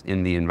urchins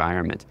in the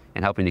environment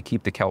and helping to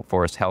keep the kelp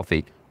forest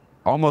healthy,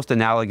 almost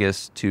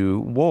analogous to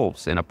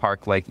wolves in a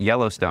park like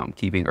Yellowstone,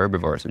 keeping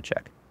herbivores in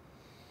check.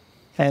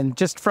 And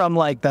just from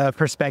like the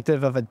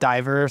perspective of a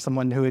diver,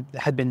 someone who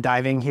had been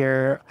diving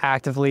here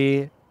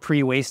actively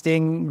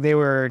pre-wasting, they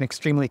were an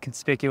extremely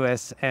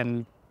conspicuous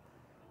and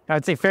I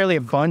would say fairly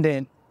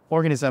abundant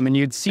organism, and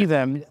you'd see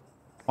them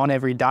on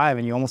every dive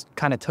and you almost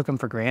kind of took them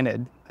for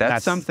granted.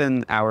 That's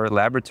something our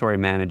laboratory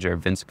manager,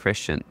 Vince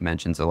Christian,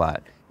 mentions a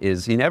lot,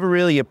 is he never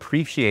really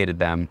appreciated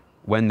them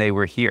when they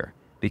were here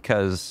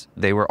because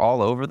they were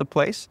all over the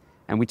place.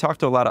 And we talked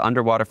to a lot of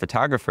underwater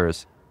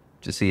photographers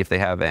to see if they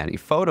have any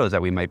photos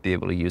that we might be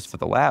able to use for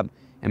the lab.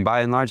 And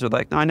by and large, they're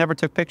like, no, I never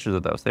took pictures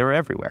of those. They were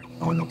everywhere.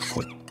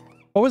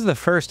 What was the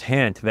first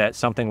hint that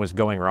something was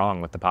going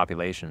wrong with the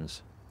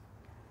populations?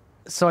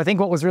 So I think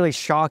what was really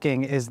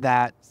shocking is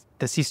that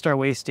the sea-star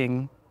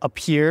wasting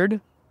appeared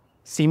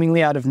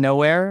seemingly out of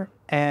nowhere,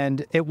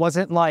 and it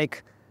wasn't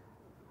like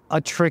a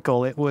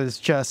trickle. It was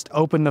just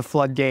open the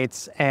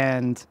floodgates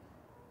and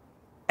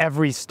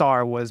every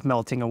star was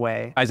melting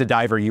away. As a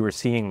diver, you were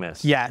seeing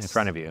this in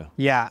front of you.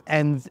 Yeah,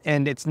 and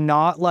it's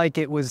not like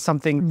it was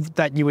something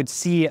that you would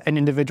see an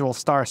individual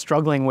star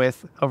struggling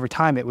with over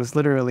time. It was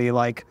literally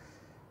like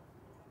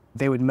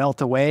they would melt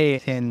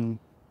away in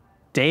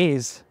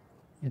days.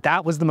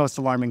 That was the most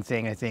alarming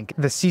thing, I think.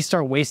 The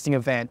sea-star wasting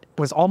event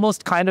was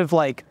almost kind of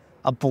like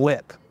a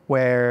blip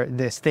where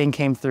this thing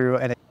came through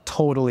and it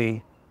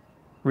totally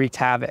wreaked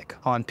havoc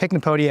on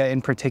Pycnopodia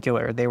in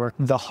particular. They were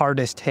the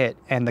hardest hit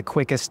and the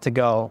quickest to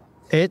go.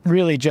 It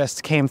really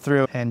just came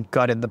through and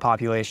gutted the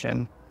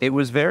population. It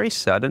was very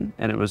sudden,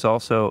 and it was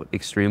also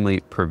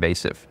extremely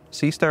pervasive.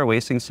 Sea star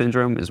wasting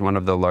syndrome is one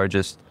of the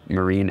largest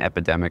marine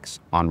epidemics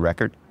on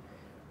record.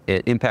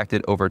 It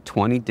impacted over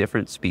 20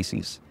 different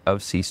species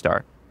of sea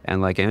star. And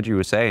like Andrew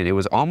was saying, it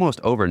was almost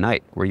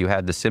overnight where you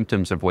had the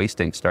symptoms of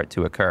wasting start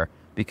to occur,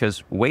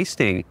 because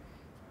wasting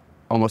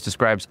almost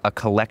describes a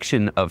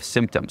collection of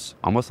symptoms,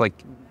 almost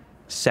like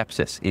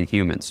sepsis in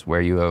humans, where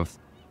you have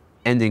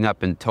ending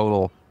up in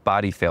total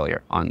body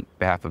failure on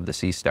behalf of the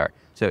sea star.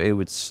 So it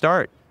would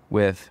start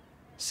with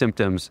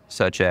symptoms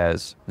such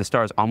as the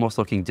stars almost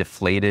looking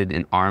deflated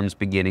and arms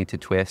beginning to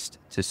twist,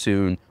 to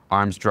soon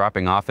arms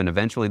dropping off, and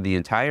eventually the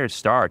entire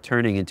star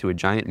turning into a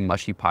giant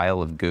mushy pile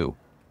of goo.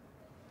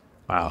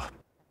 Wow.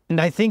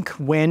 And I think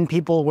when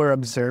people were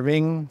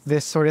observing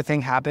this sort of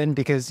thing happen,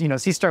 because,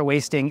 sea star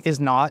wasting is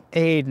not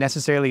a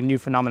necessarily new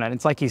phenomenon.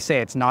 It's like you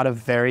say, it's not a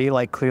very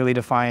clearly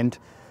defined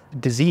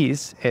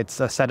disease. It's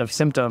a set of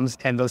symptoms,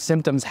 and those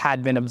symptoms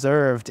had been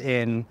observed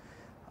in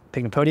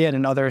Pycnopodia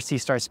and other sea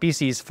star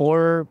species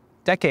for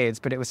decades,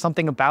 but it was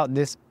something about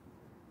this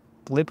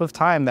blip of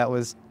time that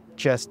was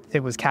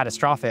it was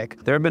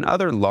catastrophic. There have been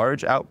other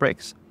large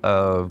outbreaks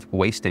of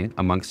wasting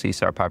amongst sea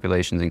star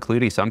populations,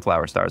 including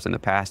sunflower stars in the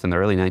past. In the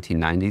early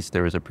 1990s,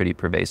 there was a pretty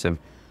pervasive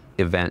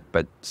event,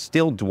 but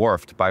still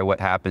dwarfed by what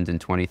happened in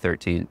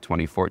 2013,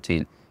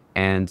 2014.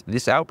 And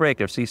this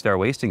outbreak of sea star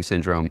wasting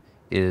syndrome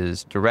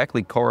is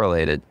directly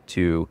correlated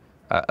to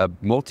a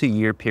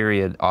multi-year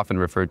period often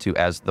referred to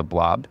as the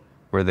blob,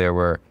 where there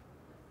were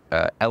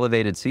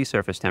elevated sea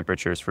surface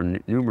temperatures for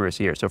numerous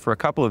years. So for a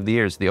couple of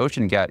years, the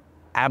ocean got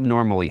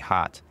abnormally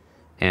hot,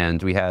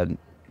 and we had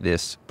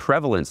this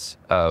prevalence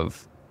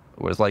of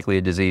what was likely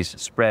a disease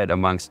spread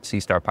amongst sea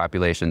star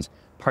populations,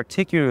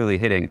 particularly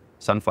hitting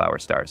sunflower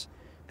stars,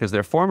 because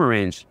their former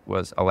range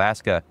was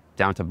Alaska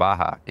down to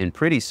Baja, and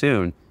pretty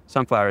soon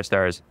sunflower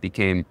stars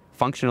became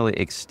functionally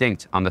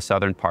extinct on the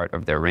southern part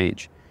of their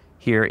range.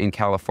 Here in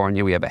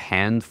California, we have a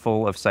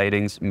handful of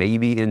sightings,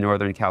 maybe in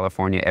Northern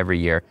California every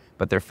year,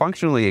 but they're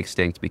functionally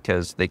extinct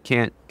because they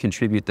can't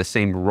contribute the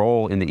same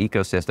role in the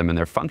ecosystem and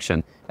their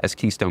function as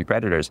keystone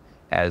predators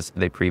as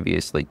they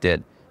previously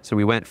did. So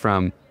we went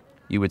from,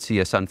 you would see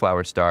a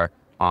sunflower star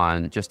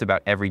on just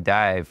about every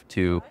dive,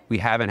 to we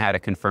haven't had a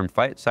confirmed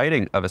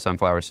sighting of a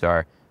sunflower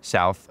star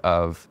south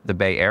of the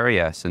Bay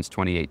Area since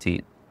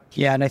 2018.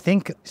 Yeah, and I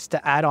think just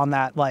to add on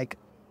that,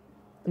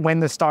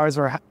 when the stars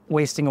were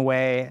wasting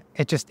away,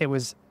 it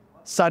was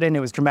sudden, it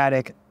was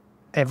dramatic.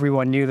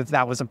 Everyone knew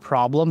that was a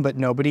problem, but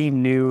nobody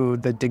knew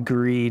the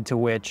degree to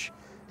which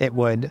it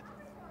would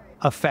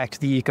affect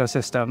the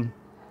ecosystem.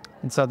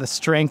 And so the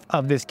strength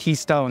of this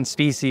keystone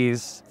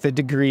species, the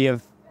degree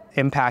of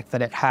impact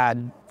that it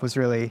had was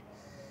really,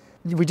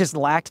 we just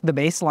lacked the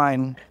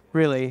baseline,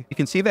 really. You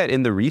can see that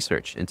in the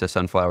research into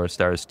sunflower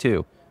stars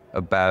too,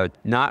 about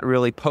not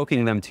really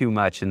poking them too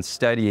much and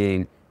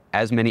studying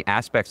as many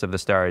aspects of the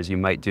star as you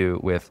might do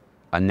with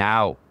a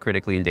now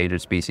critically endangered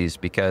species,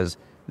 because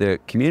the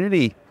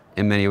community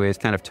in many ways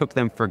kind of took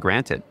them for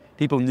granted.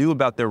 People knew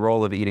about their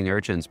role of eating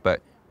urchins, but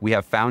we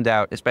have found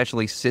out,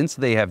 especially since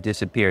they have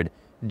disappeared,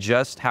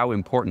 just how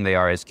important they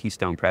are as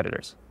keystone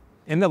predators.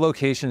 In the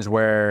locations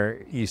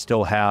where you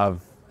still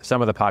have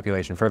some of the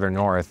population further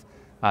north,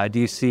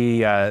 do you see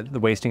the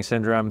wasting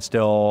syndrome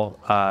still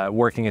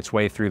working its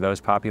way through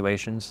those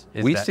populations?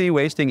 We see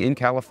wasting in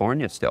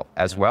California still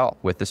as well,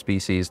 with the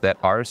species that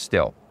are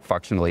still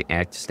functionally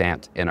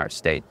extant in our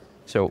state.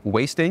 So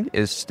wasting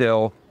is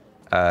still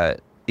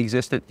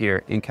existent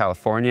here in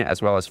California,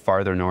 as well as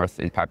farther north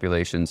in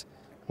populations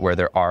where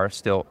there are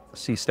still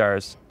sea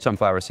stars,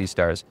 sunflower sea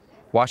stars.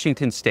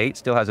 Washington State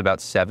still has about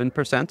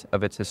 7%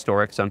 of its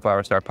historic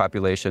sunflower star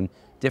population.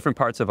 Different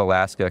parts of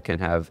Alaska can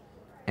have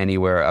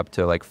anywhere up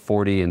to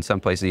 40, in some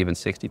places even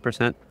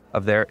 60%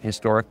 of their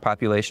historic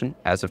population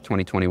as of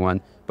 2021.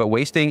 But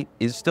wasting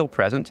is still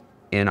present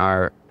in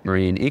our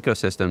marine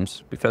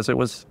ecosystems because it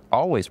was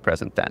always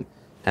present then.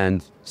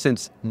 And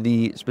since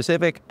the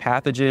specific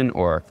pathogen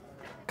or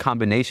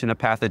combination of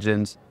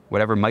pathogens,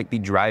 whatever might be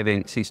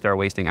driving sea star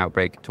wasting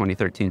outbreak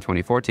 2013,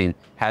 2014,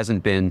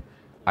 hasn't been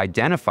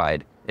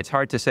identified, it's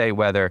hard to say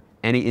whether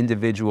any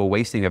individual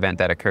wasting event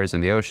that occurs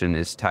in the ocean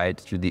is tied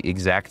to the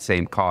exact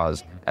same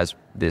cause as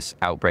this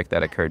outbreak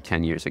that occurred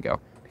 10 years ago.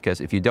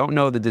 Because if you don't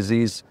know the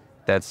disease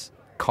that's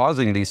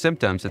causing these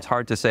symptoms, it's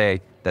hard to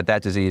say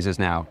that disease is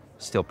now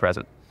still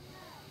present.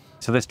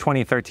 So this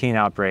 2013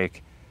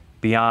 outbreak,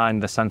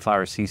 beyond the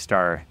sunflower sea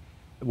star,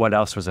 what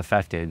else was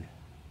affected?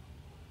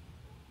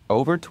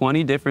 Over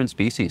 20 different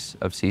species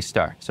of sea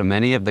star. So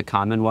many of the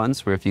common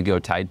ones, where if you go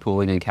tide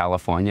pooling in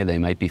California, they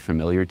might be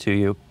familiar to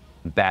you.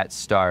 Bat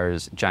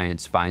stars,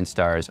 giant spine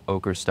stars,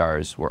 ochre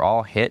stars were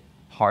all hit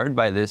hard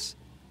by this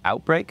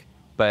outbreak,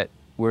 but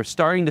we're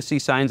starting to see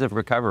signs of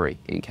recovery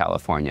in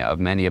California of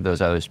many of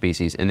those other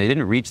species, and they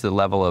didn't reach the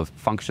level of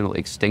functional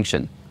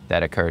extinction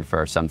that occurred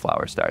for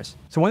sunflower stars.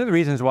 So one of the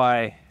reasons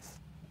why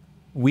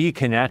we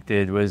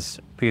connected was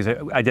because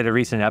I did a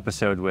recent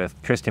episode with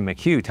Tristan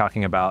McHugh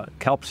talking about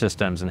kelp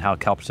systems and how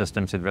kelp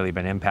systems had really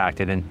been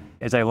impacted. And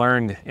as I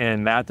learned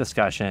in that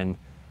discussion,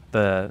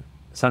 the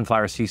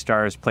sunflower sea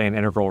stars play an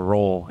integral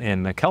role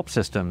in the kelp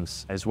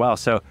systems as well.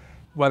 So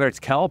whether it's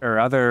kelp or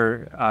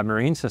other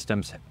marine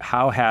systems,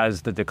 how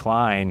has the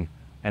decline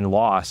and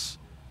loss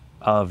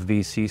of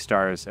these sea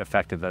stars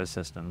affected those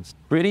systems?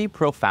 Pretty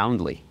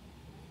profoundly.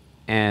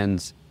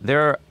 And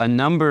there are a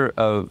number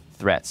of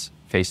threats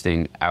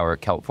facing our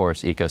kelp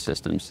forest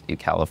ecosystems in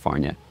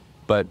California.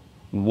 But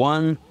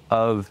one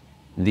of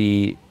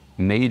the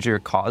major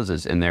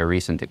causes in their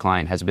recent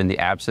decline has been the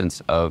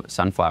absence of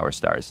sunflower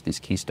stars, these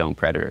keystone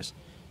predators.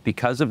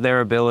 Because of their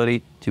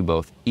ability to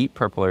both eat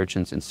purple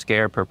urchins and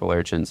scare purple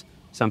urchins,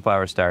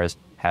 sunflower stars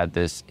had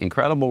this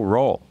incredible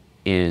role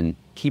in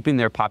keeping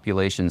their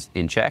populations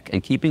in check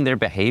and keeping their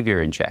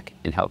behavior in check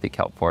in healthy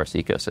kelp forest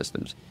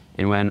ecosystems.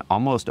 And when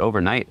almost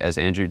overnight, as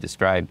Andrew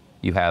described,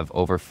 you have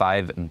over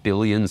 5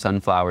 billion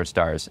sunflower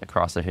stars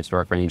across the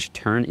historic range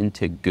turn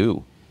into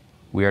goo,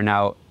 we are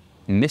now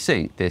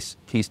missing this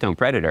keystone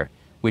predator,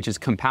 which is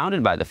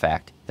compounded by the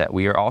fact that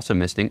we are also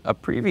missing a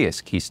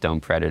previous keystone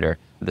predator,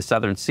 the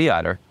southern sea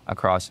otter,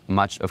 across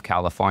much of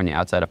California.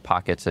 Outside of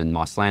pockets in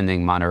Moss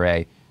Landing,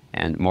 Monterey,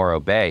 and Morro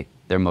Bay,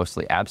 they're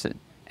mostly absent.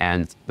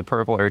 And the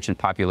purple urchin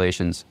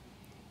populations,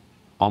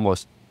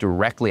 almost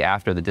directly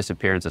after the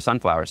disappearance of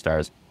sunflower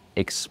stars,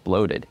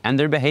 exploded. And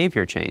their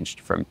behavior changed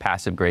from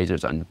passive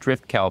grazers on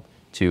drift kelp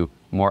to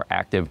more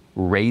active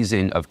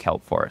raising of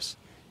kelp forests.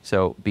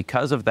 So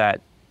because of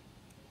that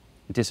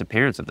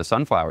disappearance of the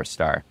sunflower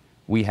star,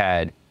 we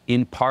had,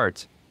 in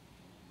part,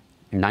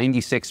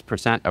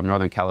 96% of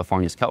Northern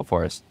California's kelp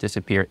forests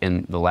disappear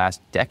in the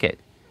last decade.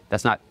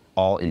 That's not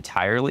all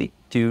entirely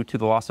due to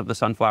the loss of the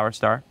sunflower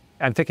star.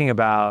 I'm thinking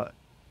about,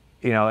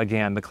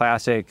 again, the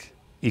classic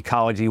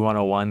ecology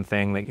 101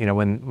 thing that,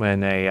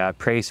 when a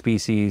prey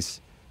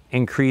species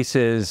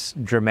increases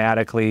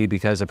dramatically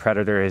because a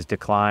predator has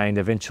declined,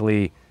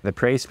 eventually the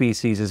prey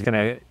species is going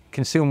to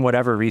consume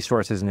whatever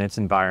resources in its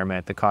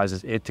environment that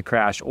causes it to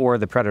crash, or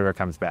the predator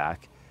comes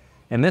back.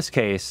 In this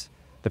case,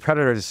 the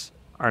predators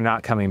are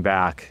not coming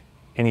back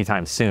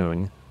anytime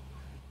soon.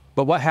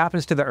 But what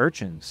happens to the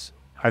urchins?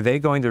 Are they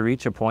going to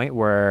reach a point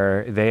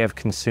where they have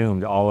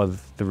consumed all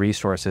of the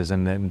resources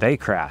and then they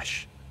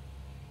crash?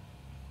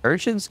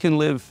 Urchins can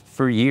live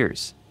for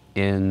years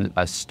in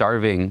a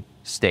starving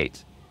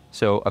state.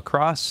 So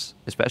across,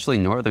 especially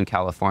Northern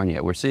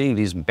California, we're seeing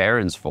these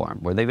barrens form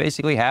where they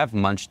basically have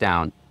munched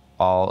down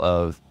all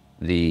of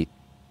the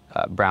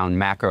brown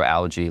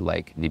macroalgae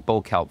like the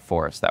bull kelp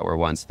forests that were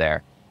once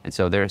there. And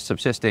so they're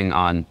subsisting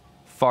on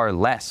far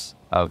less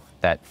of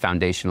that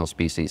foundational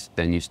species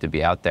than used to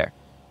be out there.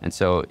 And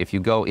so if you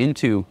go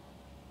into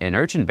an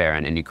urchin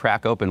barren and you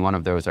crack open one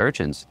of those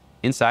urchins,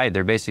 inside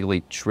they're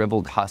basically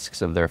shriveled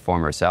husks of their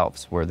former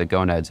selves, where the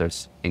gonads are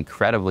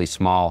incredibly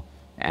small,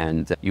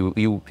 and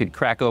you could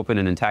crack open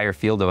an entire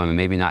field of them and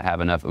maybe not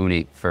have enough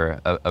uni for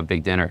a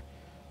big dinner.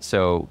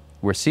 So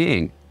we're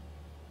seeing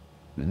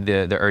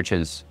the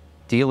urchins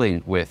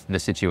dealing with the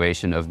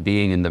situation of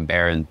being in the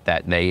barren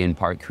that they in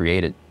part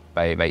created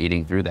by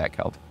eating through that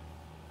kelp.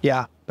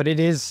 Yeah, but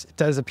it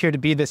does appear to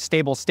be this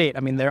stable state.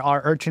 I mean, there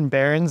are urchin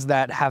barrens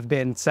that have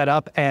been set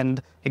up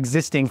and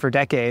existing for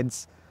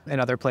decades in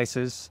other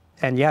places.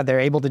 And yeah, they're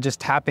able to just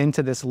tap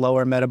into this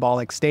lower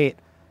metabolic state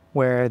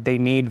where they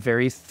need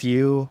very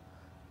few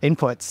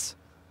inputs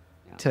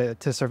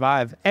to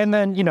survive. And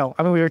then, we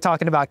were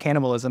talking about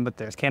cannibalism, but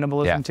there's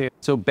cannibalism too.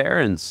 So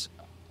barrens,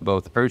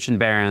 both urchin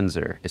barrens,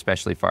 or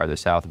especially farther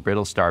south,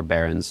 brittle star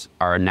barrens,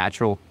 are a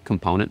natural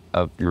component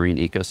of marine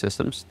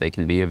ecosystems. They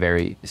can be a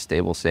very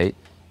stable state.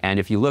 And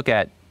if you look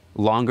at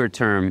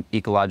longer-term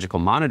ecological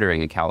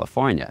monitoring in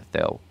California,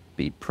 they'll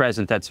be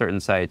present at certain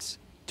sites,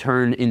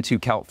 turn into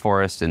kelp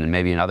forests, and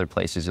maybe in other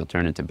places they'll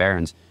turn into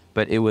barrens.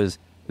 But it was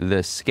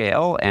the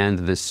scale and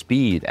the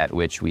speed at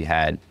which we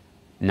had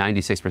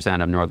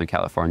 96% of Northern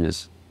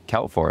California's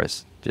kelp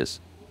forests just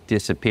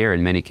disappear,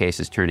 in many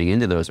cases turning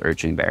into those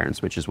urchin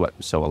barrens, which is what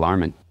was so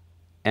alarming.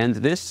 And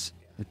this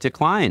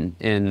decline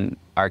in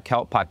our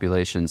kelp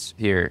populations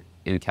here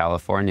in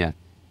California,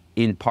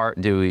 in part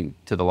due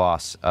to the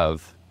loss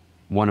of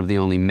one of the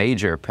only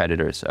major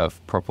predators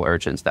of purple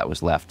urchins that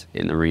was left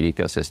in the marine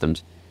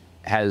ecosystems,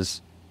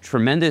 has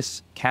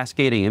tremendous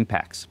cascading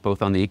impacts,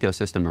 both on the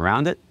ecosystem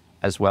around it,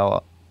 as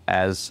well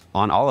as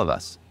on all of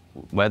us,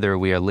 whether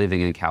we are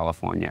living in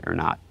California or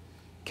not.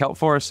 Kelp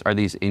forests are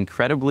these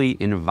incredibly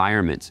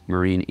environment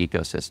marine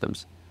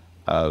ecosystems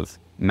of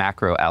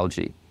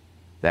macroalgae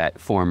that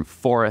form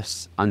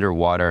forests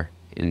underwater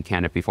in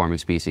canopy-forming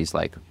species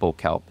like bull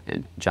kelp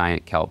and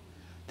giant kelp.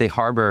 They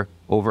harbor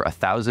over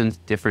 1,000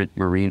 different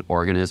marine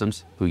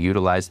organisms who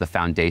utilize the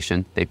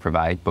foundation they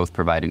provide, both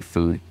providing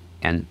food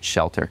and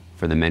shelter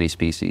for the many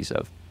species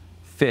of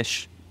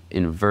fish,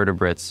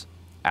 invertebrates,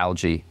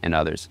 algae, and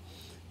others.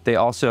 They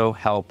also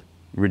help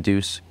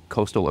reduce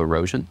coastal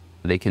erosion.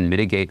 They can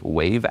mitigate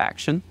wave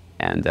action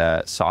and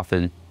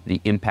soften the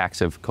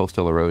impacts of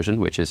coastal erosion,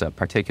 which is a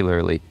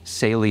particularly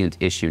salient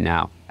issue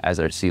now as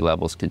our sea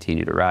levels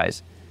continue to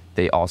rise.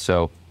 They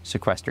also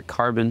sequester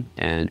carbon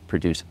and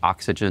produce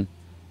oxygen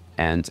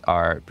and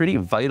are pretty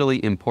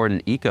vitally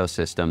important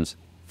ecosystems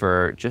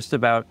for just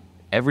about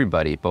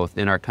everybody, both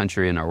in our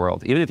country and our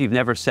world. Even if you've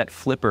never set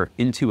flipper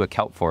into a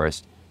kelp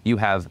forest, you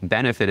have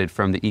benefited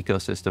from the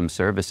ecosystem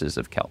services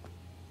of kelp.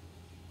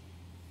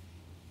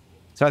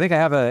 So I think I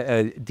have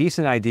a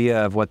decent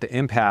idea of what the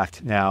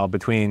impact now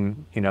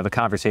between, the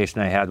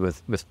conversation I had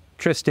with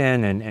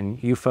Tristan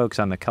and you folks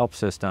on the kelp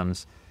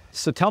systems.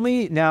 So tell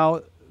me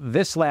now,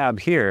 this lab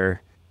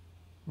here,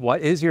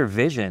 what is your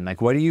vision?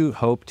 Like, what do you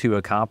hope to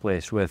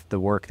accomplish with the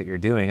work that you're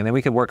doing? And then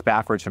we could work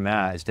backwards from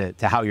that as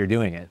to how you're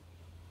doing it.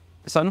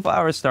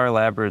 Sunflower Star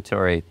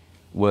Laboratory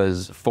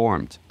was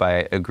formed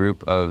by a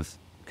group of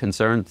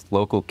concerned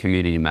local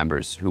community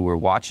members who were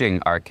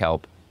watching our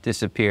kelp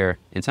disappear,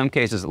 in some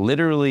cases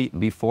literally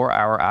before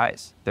our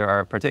eyes. There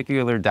are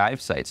particular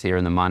dive sites here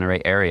in the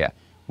Monterey area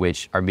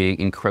which are being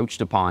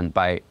encroached upon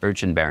by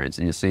urchin barrens,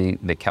 and you're seeing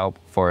the kelp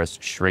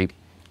forest shrink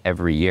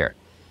every year.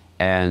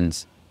 And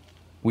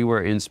we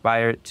were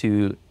inspired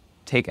to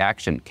take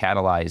action,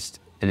 catalyzed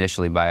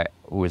initially by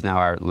who is now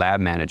our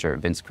lab manager,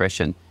 Vince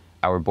Christian.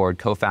 Our board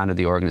co-founded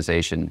the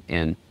organization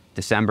in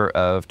December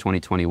of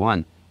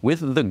 2021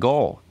 with the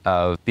goal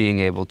of being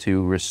able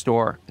to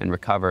restore and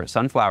recover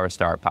sunflower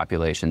star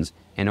populations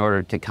in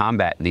order to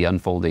combat the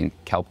unfolding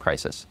kelp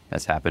crisis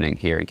that's happening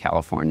here in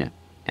California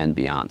and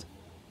beyond.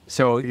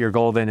 So your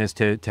goal then is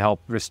to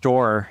help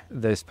restore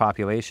this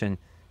population.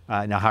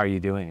 Now, how are you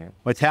doing it?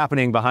 What's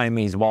happening behind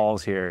these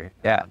walls here?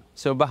 Yeah,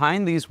 so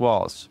behind these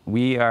walls,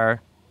 we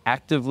are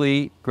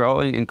actively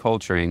growing and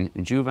culturing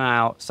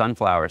juvenile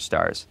sunflower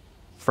stars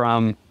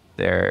from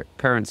their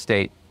current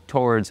state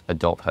towards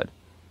adulthood.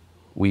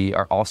 We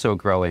are also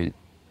growing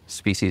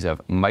species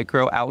of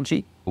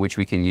microalgae, which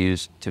we can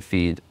use to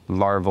feed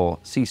larval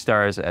sea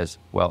stars as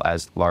well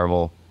as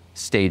larval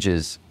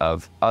stages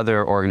of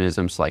other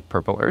organisms like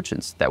purple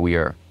urchins that we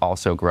are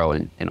also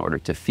growing in order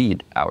to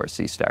feed our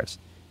sea stars.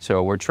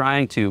 So we're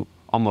trying to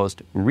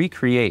almost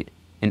recreate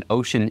an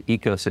ocean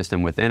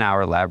ecosystem within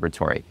our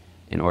laboratory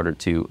in order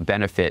to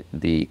benefit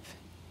the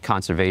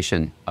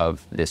conservation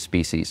of this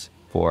species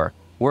for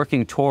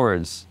working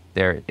towards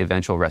their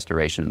eventual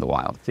restoration in the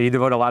wild. So you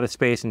devote a lot of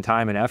space and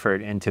time and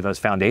effort into those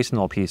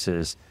foundational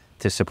pieces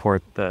to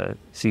support the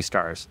sea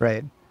stars.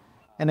 Right.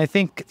 And I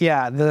think,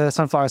 the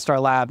Sunflower Star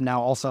Lab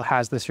now also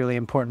has this really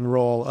important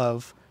role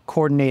of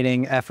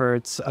coordinating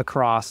efforts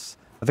across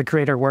the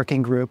Creator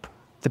Working Group,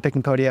 the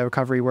Pycnopodia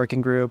Recovery Working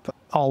Group,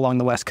 all along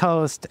the West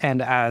Coast,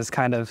 and as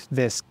kind of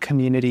this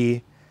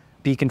community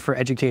beacon for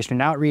education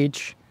and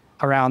outreach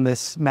around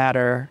this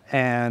matter.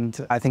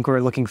 And I think we're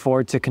looking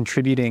forward to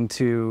contributing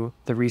to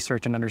the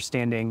research and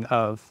understanding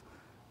of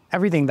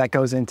everything that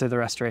goes into the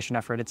restoration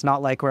effort. It's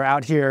not like we're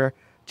out here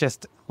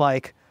just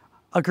like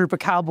a group of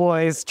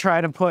cowboys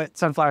trying to put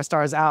sunflower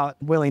stars out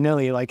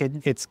willy-nilly. Like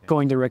it's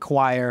going to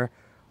require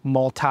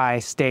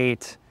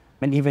multi-state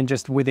and even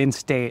just within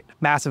state,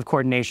 massive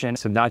coordination.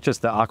 So not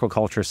just the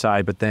aquaculture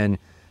side, but then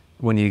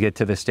when you get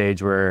to the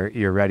stage where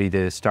you're ready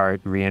to start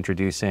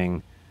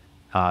reintroducing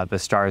the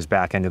stars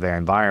back into their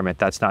environment,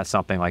 that's not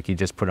something like you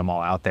just put them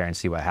all out there and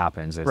see what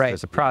happens.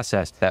 There's a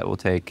process. That will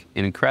take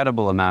an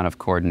incredible amount of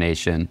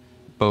coordination,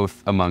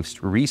 both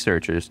amongst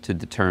researchers to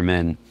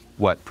determine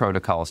what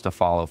protocols to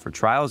follow for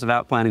trials of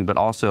outplanting, but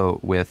also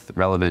with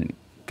relevant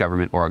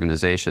government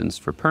organizations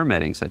for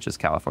permitting, such as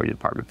California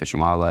Department of Fish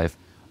and Wildlife,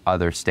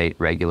 other state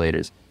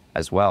regulators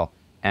as well.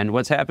 And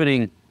what's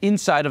happening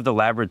inside of the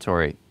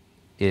laboratory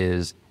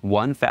is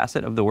one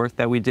facet of the work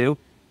that we do,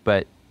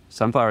 but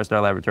Sunflower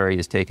Star Laboratory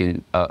is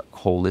taking a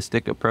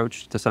holistic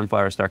approach to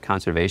sunflower star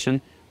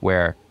conservation,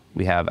 where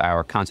we have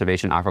our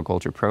conservation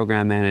aquaculture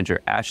program manager,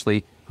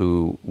 Ashley,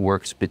 who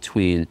works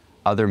between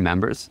other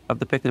members of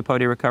the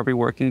Pycnopodia Recovery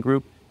Working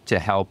Group to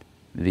help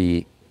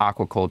the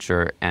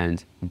aquaculture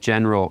and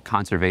general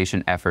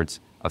conservation efforts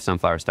of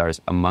sunflower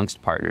stars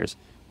amongst partners.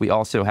 We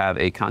also have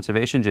a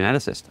conservation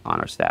geneticist on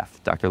our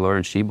staff, Dr.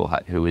 Lauren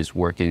Schiebelhut, who is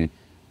working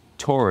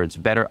towards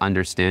better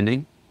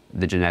understanding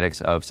the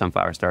genetics of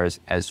sunflower stars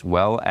as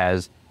well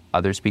as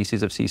other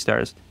species of sea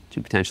stars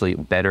to potentially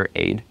better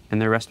aid in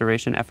their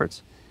restoration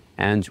efforts.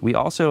 And we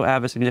also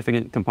have a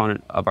significant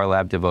component of our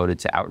lab devoted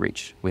to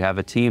outreach. We have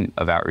a team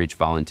of outreach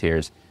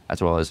volunteers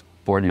as well as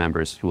board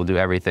members who will do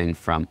everything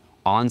from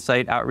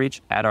on-site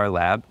outreach at our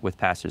lab with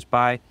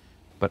passersby,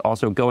 but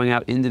also going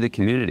out into the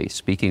community,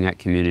 speaking at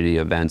community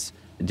events,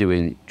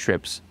 doing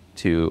trips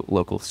to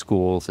local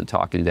schools and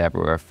talking to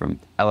everywhere from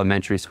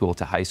elementary school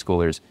to high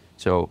schoolers.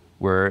 So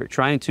we're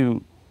trying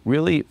to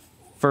really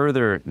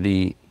further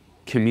the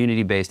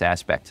community-based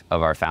aspect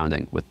of our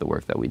founding with the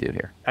work that we do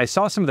here. I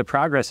saw some of the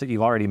progress that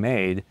you've already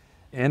made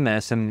in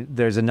this, and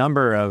there's a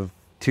number of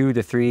 2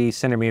 to 3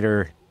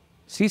 centimeter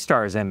sea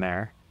stars in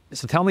there.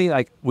 So tell me,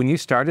 like, when you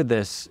started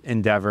this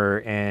endeavor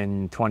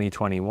in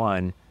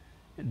 2021,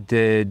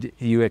 did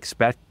you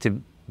expect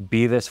to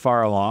be this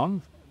far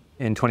along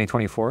in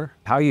 2024?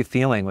 How are you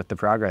feeling with the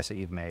progress that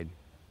you've made?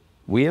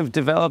 We have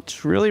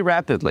developed really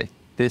rapidly.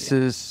 This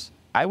is,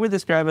 I would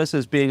describe us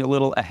as being a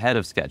little ahead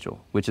of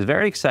schedule, which is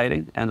very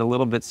exciting and a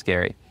little bit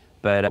scary.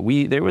 But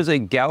there was a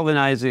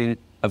galvanizing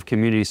of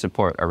community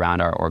support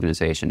around our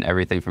organization,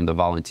 everything from the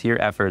volunteer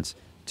efforts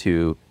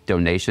to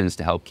donations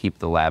to help keep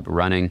the lab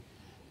running.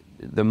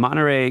 The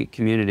Monterey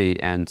community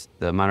and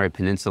the Monterey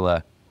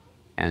Peninsula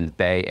and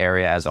Bay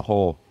Area as a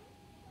whole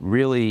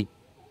really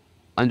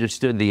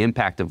understood the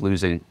impact of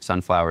losing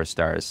sunflower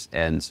stars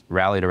and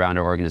rallied around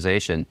our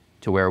organization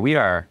to where we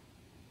are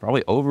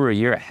probably over a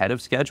year ahead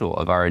of schedule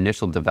of our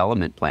initial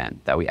development plan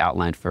that we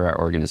outlined for our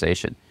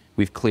organization.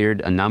 We've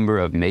cleared a number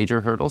of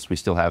major hurdles. We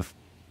still have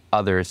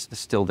others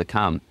still to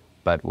come,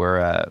 but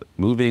we're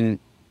moving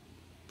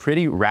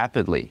pretty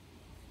rapidly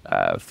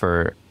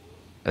for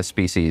a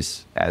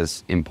species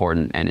as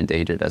important and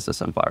endangered as the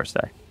sunflower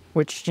star.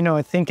 Which,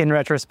 I think in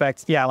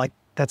retrospect, yeah, like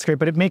that's great,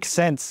 but it makes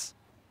sense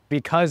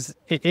because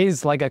it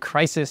is like a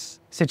crisis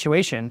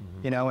situation,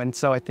 and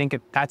so I think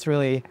that's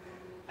really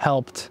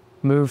helped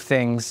move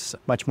things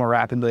much more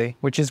rapidly,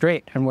 which is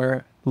great. And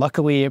we're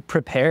luckily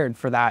prepared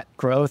for that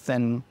growth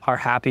and are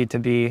happy to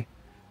be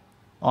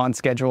on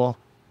schedule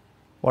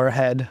or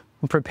ahead,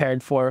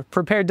 prepared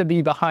to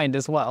be behind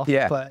as well.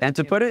 Yeah, and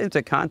to put it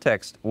into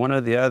context, one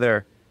of the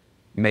other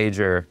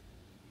major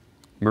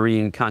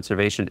marine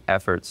conservation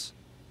efforts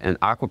and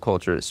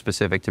aquaculture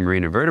specific to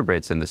marine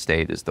invertebrates in the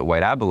state is the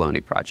white abalone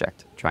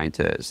project, trying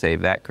to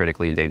save that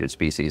critically endangered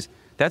species.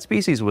 That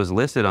species was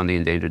listed on the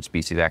Endangered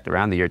Species Act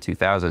around the year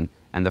 2000,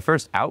 and the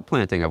first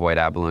outplanting of white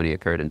abalone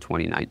occurred in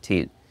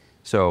 2019.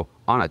 So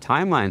on a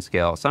timeline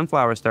scale,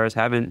 sunflower stars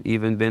haven't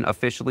even been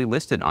officially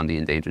listed on the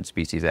Endangered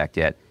Species Act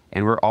yet,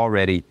 and we're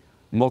already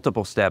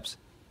multiple steps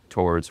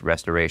towards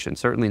restoration.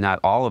 Certainly not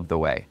all of the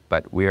way,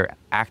 but we're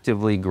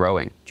actively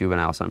growing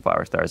juvenile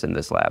sunflower stars in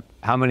this lab.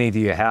 How many do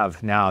you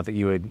have now that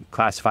you would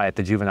classify at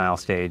the juvenile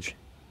stage?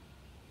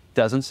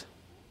 Dozens.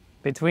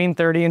 Between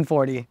 30 and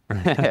 40.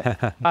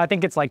 I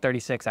think it's like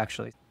 36,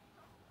 actually.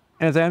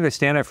 And as I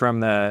understand it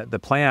from the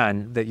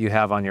plan that you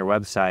have on your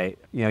website,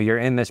 you're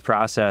in this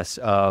process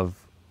of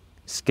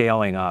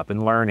scaling up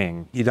and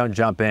learning. You don't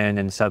jump in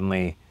and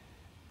suddenly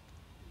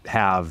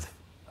have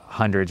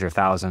hundreds or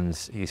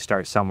thousands. You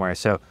start somewhere.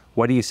 So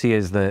what do you see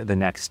as the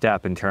next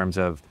step in terms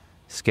of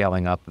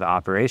scaling up the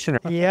operation?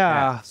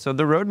 Yeah. So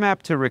the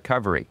roadmap to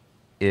recovery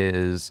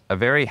is a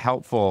very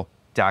helpful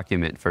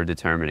document for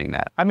determining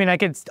that. I mean,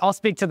 I'll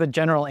speak to the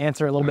general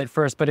answer a little bit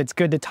first, but it's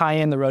good to tie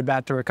in the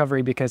roadmap to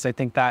recovery because I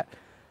think that,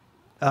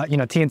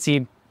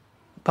 TNC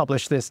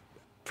published this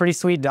pretty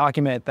sweet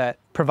document that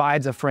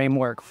provides a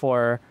framework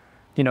for,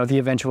 the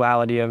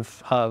eventuality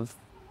of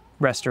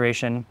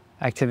restoration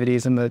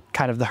activities and the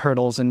kind of the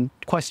hurdles and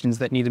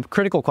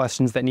critical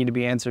questions that need to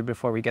be answered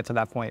before we get to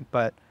that point.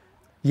 But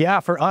yeah,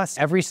 for us,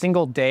 every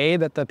single day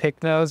that the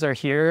pycnos are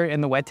here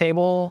in the wet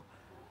table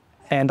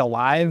and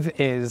alive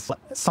is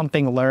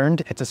something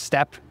learned. It's a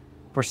step.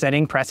 We're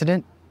setting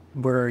precedent.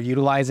 We're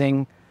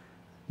utilizing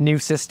new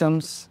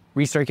systems,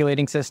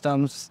 recirculating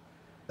systems.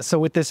 So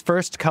with this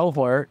first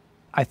cohort,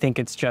 I think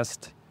it's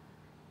just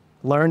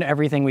learn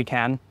everything we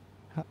can,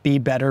 be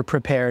better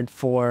prepared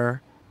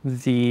for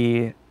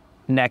the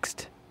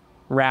next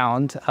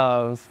round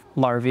of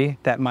larvae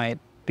that might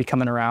be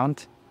coming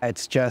around.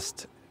 It's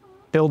just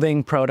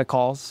building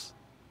protocols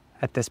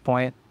at this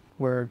point.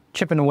 We're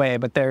chipping away,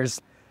 but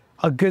there's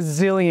a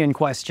gazillion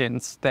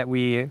questions that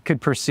we could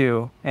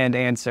pursue and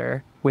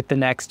answer with the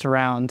next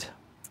round.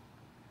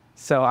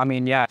 So,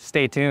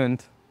 stay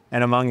tuned.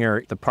 And among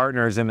the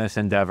partners in this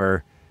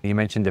endeavor, you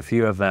mentioned a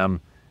few of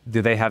them.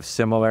 Do they have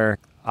similar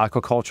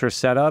aquaculture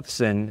setups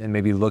and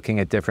maybe looking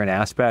at different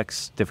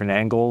aspects, different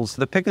angles?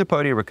 The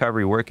Pycnopodia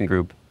Recovery Working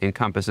Group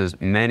encompasses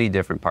many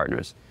different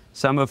partners,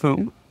 some of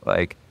whom,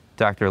 like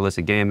Dr.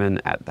 Alyssa Gaiman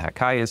at the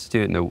Hakai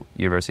Institute and the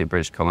University of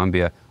British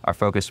Columbia, are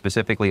focused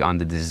specifically on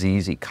the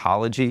disease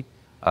ecology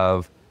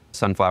of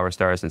sunflower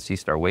stars and sea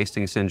star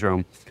wasting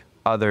syndrome.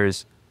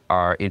 Others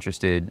are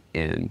interested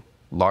in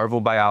larval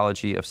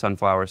biology of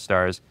sunflower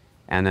stars.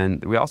 And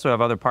then we also have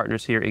other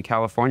partners here in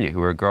California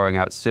who are growing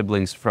out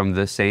siblings from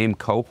the same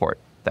cohort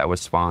that was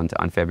spawned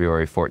on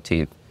February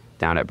 14th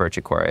down at Birch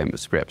Aquarium with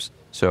Scripps.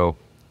 So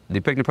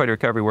the Pycnopodia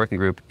Recovery Working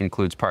Group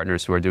includes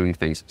partners who are doing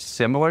things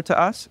similar to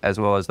us,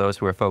 as well as those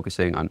who are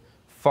focusing on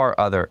far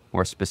other,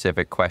 more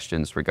specific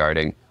questions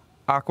regarding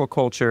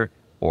aquaculture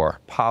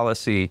or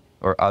policy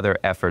or other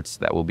efforts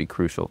that will be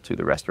crucial to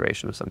the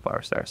restoration of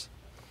sunflower stars.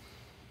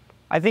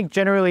 I think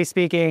generally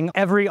speaking,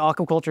 every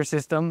aquaculture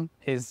system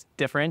is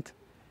different.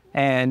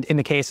 And in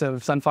the case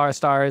of sunflower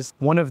stars,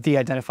 one of the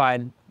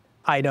identified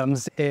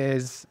items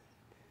is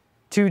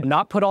to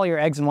not put all your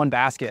eggs in one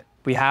basket.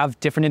 We have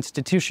different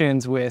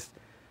institutions with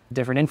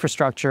different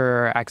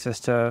infrastructure, access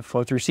to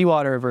flow through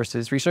seawater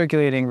versus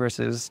recirculating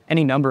versus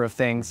any number of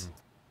things.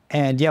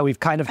 And yeah, we've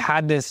kind of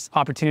had this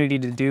opportunity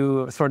to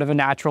do sort of a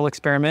natural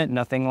experiment,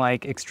 nothing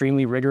like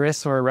extremely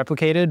rigorous or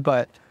replicated,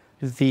 but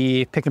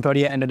the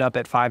Pycnopodia ended up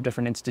at 5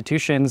 different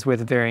institutions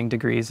with varying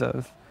degrees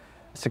of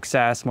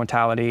success,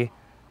 mortality.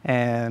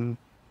 And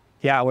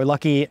yeah, we're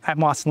lucky at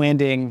Moss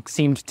Landing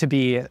seemed to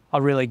be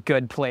a really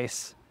good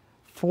place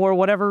for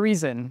whatever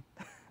reason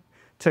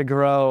to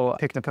grow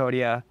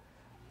Pycnopodia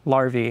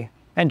larvae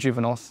and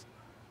juveniles.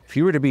 If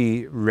you were to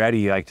be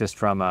ready, like just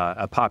from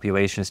a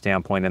population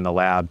standpoint in the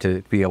lab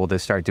to be able to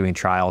start doing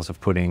trials of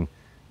putting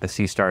the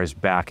sea stars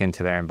back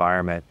into their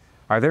environment.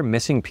 Are there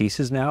missing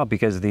pieces now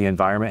because the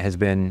environment has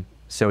been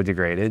so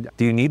degraded?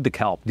 Do you need the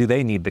kelp? Do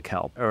they need the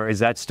kelp? Or is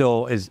that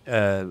still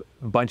a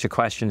bunch of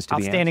questions to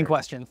be answered? Outstanding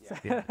questions.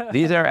 Yeah.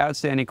 These are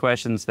outstanding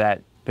questions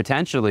that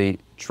potentially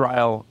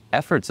trial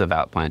efforts of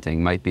outplanting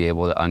might be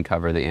able to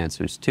uncover the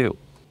answers to.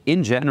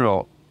 In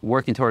general,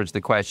 working towards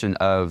the question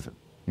of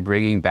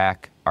bringing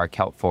back our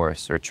kelp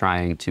forests or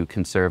trying to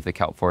conserve the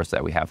kelp forests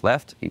that we have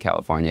left in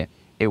California,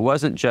 it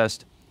wasn't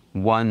just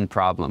one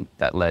problem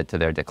that led to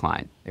their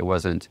decline. It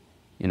wasn't,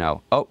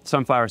 oh,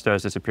 sunflower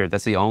stars disappeared.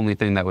 That's the only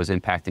thing that was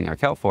impacting our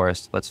kelp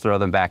forests. Let's throw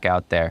them back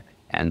out there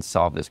and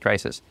solve this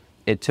crisis.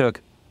 It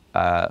took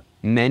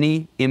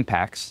many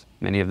impacts,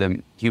 many of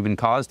them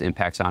human-caused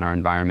impacts on our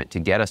environment to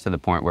get us to the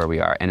point where we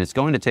are. And it's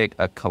going to take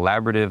a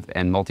collaborative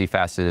and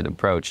multifaceted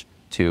approach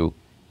to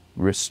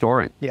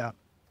restoring. Yeah.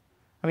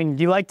 I mean,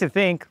 you like to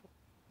think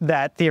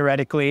that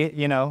theoretically,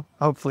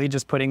 hopefully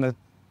just putting the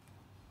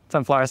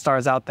sunflower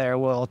stars out there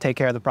will take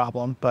care of the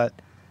problem, but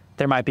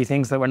there might be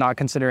things that we're not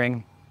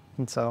considering.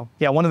 And so,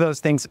 yeah, one of those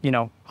things,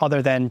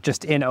 other than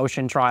just in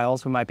ocean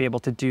trials, we might be able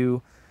to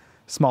do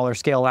smaller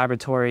scale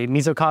laboratory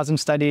mesocosm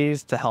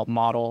studies to help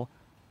model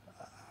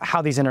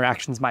how these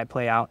interactions might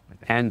play out.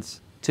 And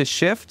to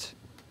shift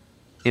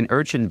an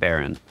urchin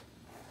barren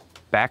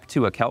back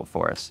to a kelp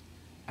forest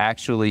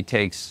actually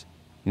takes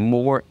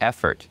more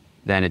effort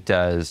than it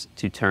does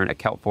to turn a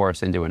kelp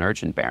forest into an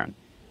urchin barren.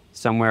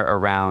 Somewhere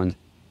around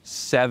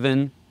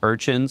 7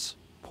 urchins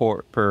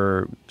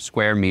per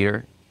square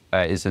meter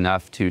is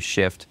enough to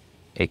shift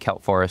a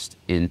kelp forest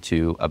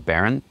into a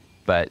barren,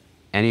 but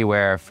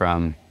anywhere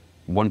from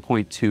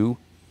 1.2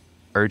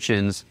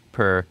 urchins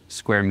per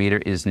square meter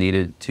is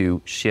needed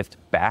to shift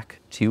back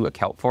to a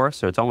kelp forest.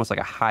 So it's almost like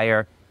a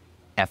higher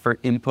effort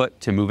input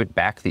to move it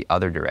back the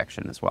other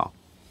direction as well.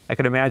 I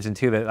could imagine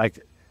too that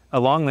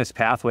along this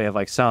pathway of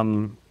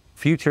some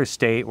future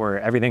state where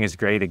everything is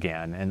great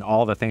again and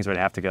all the things would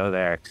have to go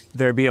there,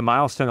 there'd be a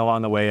milestone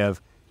along the way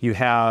of you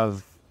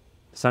have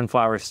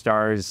sunflower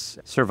stars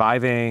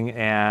surviving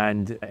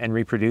and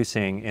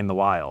reproducing in the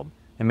wild.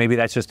 And maybe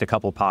that's just a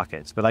couple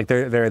pockets, but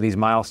there are these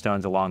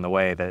milestones along the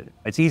way that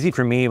it's easy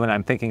for me when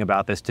I'm thinking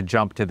about this to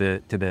jump to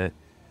the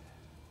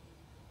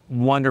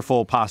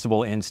wonderful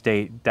possible end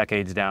state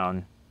decades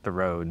down the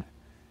road.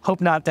 Hope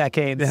not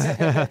decades.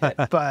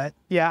 But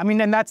yeah, I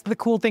mean, and that's the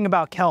cool thing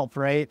about kelp,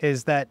 right?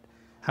 Is that,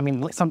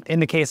 in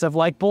the case of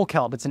bull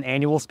kelp, it's an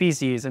annual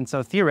species. And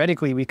so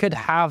theoretically, we could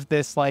have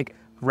this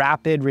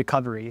rapid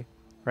recovery,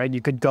 right?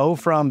 You could go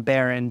from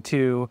barren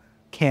to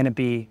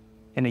canopy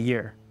in a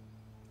year,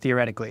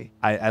 theoretically.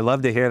 I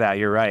love to hear that.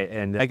 You're right.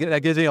 And that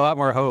gives me a lot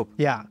more hope.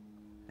 Yeah.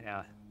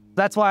 Yeah.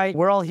 That's why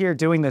we're all here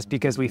doing this,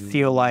 because we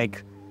feel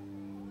like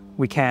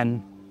we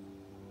can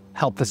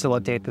help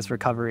facilitate this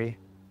recovery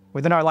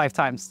within our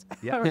lifetimes,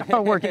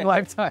 our working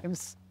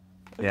lifetimes.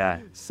 Yeah.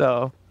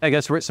 So I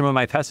guess some of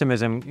my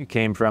pessimism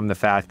came from the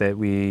fact that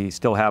we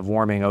still have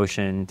warming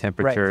ocean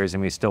temperatures, right,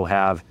 and we still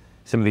have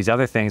some of these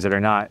other things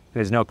that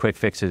there's no quick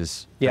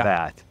fixes for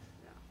that.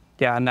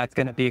 Yeah, and that's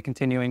going to be a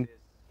continuing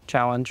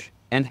challenge.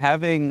 And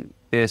having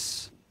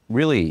this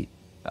really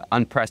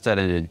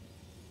unprecedented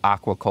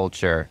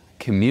aquaculture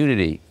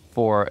community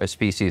for a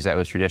species that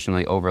was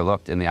traditionally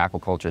overlooked in the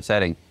aquaculture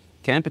setting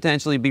can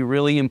potentially be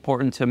really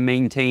important to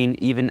maintain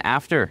even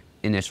after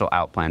initial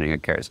outplanting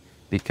occurs.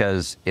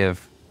 Because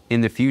if in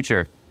the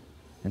future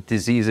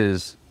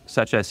diseases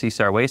such as sea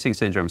star wasting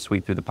syndrome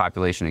sweep through the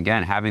population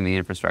again, having the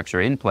infrastructure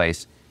in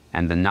place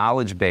and the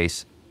knowledge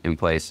base in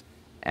place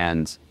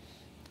and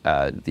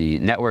the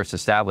networks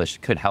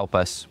established could help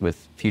us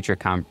with future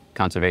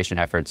conservation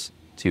efforts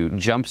to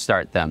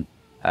jumpstart them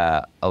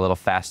a little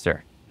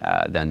faster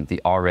than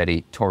the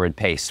already torrid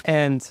pace.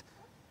 And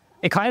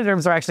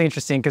echinoderms are actually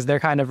interesting because they're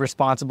kind of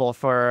responsible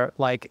for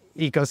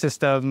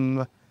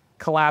ecosystem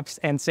collapse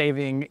and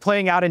saving,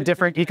 playing out in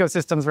different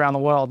ecosystems around the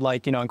world.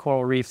 In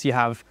coral reefs, you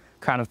have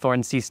crown of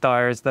thorns sea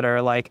stars that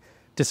are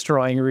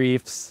destroying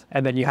reefs.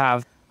 And then you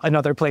have in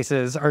other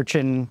places,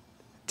 urchin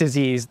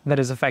disease that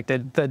has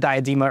affected the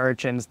diadema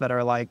urchins that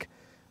are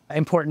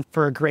important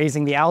for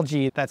grazing the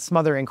algae that's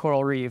smothering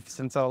coral reefs.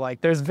 And so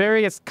there's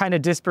various kind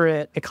of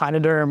disparate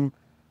echinoderm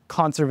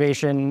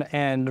conservation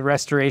and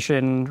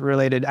restoration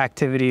related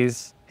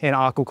activities in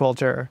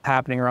aquaculture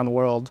happening around the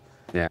world.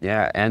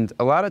 Yeah. And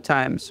a lot of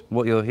times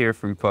what you'll hear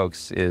from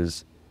folks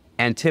is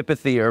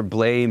antipathy or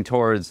blame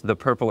towards the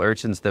purple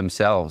urchins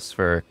themselves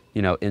for,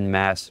 en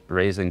masse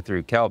raising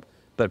through kelp.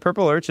 But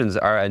purple urchins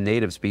are a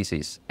native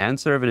species and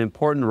serve an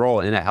important role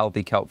in a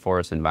healthy kelp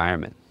forest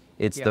environment.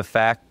 It's the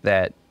fact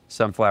that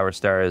sunflower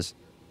stars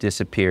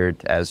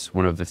disappeared as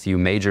one of the few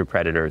major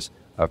predators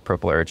of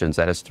purple urchins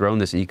that has thrown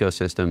this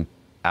ecosystem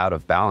out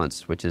of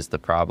balance, which is the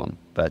problem.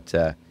 But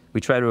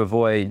we try to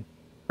avoid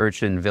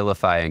urchin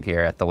vilifying here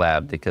at the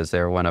lab because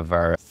they're one of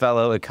our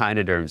fellow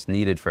echinoderms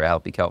needed for a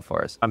healthy kelp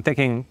forest. I'm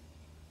thinking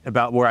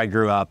about where I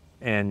grew up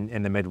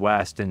in the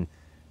Midwest and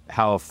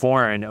how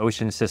foreign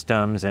ocean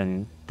systems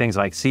and things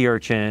like sea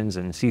urchins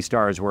and sea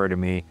stars were to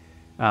me.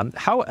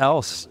 How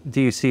else do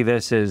you see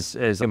this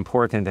as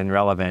important and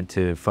relevant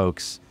to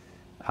folks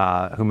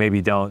who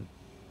maybe don't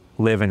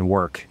live and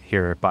work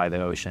here by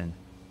the ocean?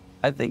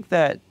 I think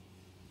that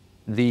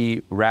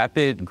the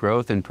rapid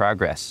growth and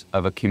progress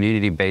of a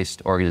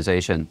community-based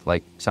organization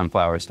like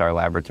Sunflower Star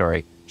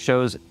Laboratory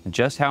shows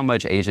just how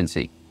much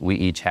agency we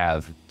each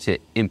have to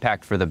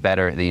impact for the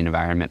better the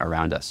environment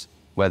around us.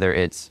 Whether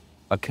it's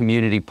a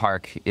community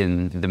park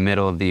in the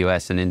middle of the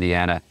US in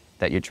Indiana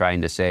that you're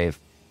trying to save,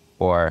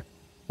 or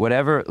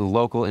whatever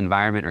local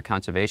environment or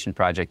conservation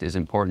project is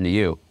important to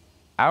you,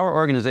 our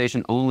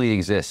organization only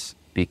exists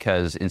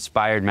because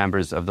inspired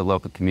members of the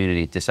local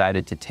community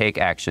decided to take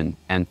action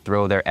and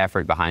throw their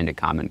effort behind a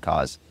common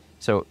cause.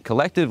 So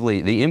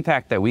collectively, the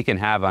impact that we can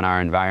have on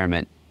our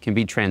environment can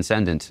be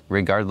transcendent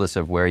regardless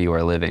of where you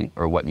are living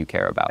or what you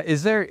care about.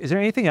 Is there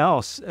anything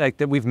else like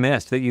that we've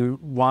missed that you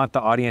want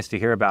the audience to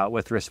hear about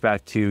with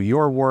respect to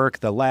your work,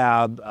 the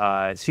lab,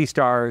 sea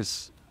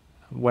stars,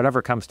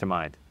 whatever comes to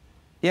mind?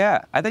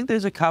 Yeah, I think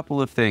there's a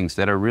couple of things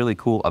that are really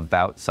cool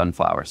about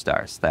sunflower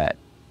stars that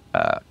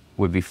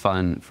would be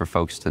fun for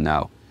folks to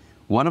know.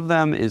 One of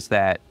them is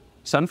that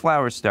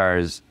sunflower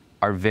stars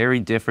are very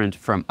different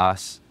from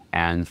us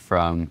and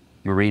from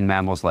marine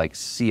mammals like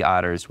sea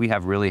otters. We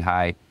have really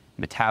high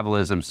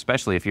metabolism,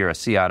 especially if you're a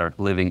sea otter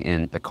living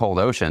in the cold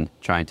ocean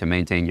trying to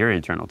maintain your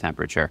internal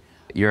temperature.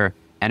 Your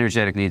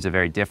energetic needs are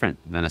very different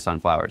than a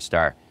sunflower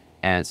star.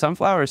 And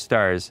sunflower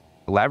stars,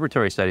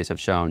 laboratory studies have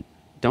shown,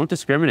 don't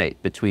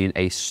discriminate between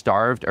a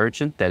starved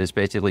urchin that is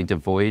basically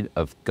devoid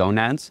of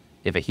gonads.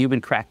 If a human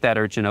cracked that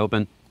urchin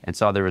open and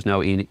saw there was no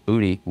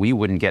udi, we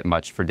wouldn't get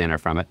much for dinner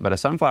from it. But a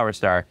sunflower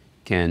star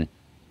can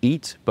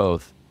eat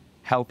both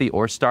healthy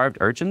or starved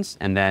urchins,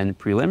 and then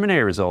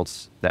preliminary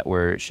results that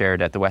were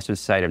shared at the Western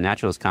Society of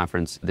Naturalists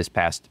Conference this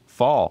past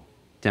fall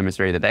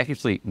demonstrated that they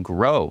actually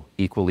grow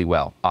equally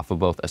well off of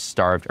both a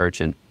starved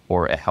urchin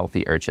or a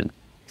healthy urchin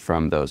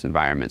from those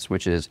environments,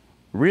 which is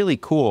really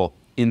cool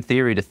in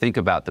theory to think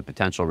about the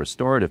potential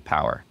restorative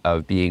power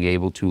of being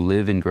able to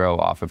live and grow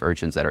off of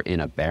urchins that are in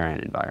a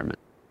barren environment.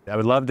 I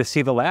would love to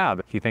see the lab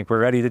if you think we're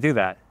ready to do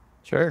that.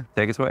 Sure.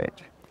 Take us away.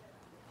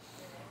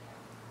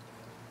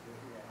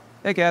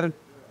 Hey, Catherine.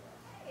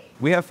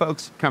 We have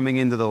folks coming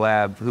into the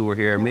lab who were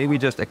here maybe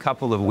just a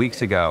couple of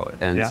weeks ago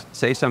and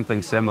say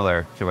something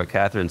similar to what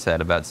Catherine said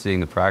about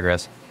seeing the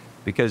progress,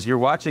 because you're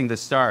watching the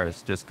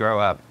stars just grow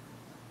up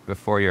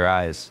before your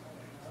eyes.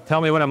 Tell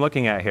me what I'm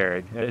looking at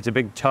here. It's a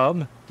big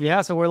tub?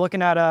 Yeah, so we're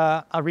looking at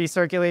a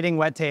recirculating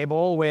wet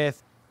table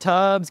with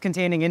tubs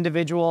containing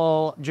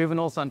individual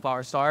juvenile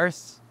sunflower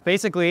stars.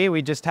 Basically,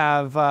 we just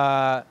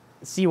have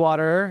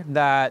seawater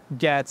that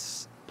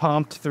gets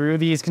pumped through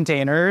these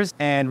containers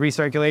and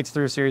recirculates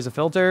through a series of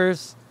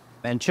filters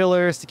and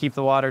chillers to keep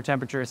the water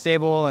temperature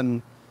stable.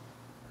 And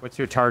what's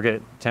your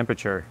target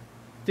temperature?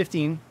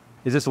 15.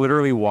 Is this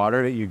literally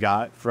water that you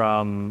got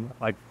from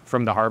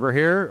the harbor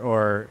here,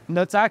 or?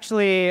 No, it's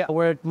actually,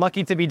 we're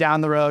lucky to be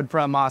down the road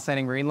from Moss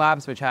Landing Marine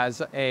Labs, which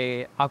has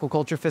a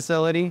aquaculture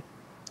facility.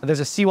 There's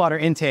a seawater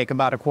intake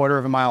about a quarter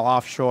of a mile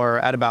offshore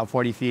at about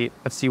 40 feet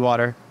of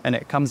seawater. And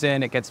it comes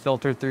in, it gets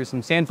filtered through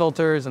some sand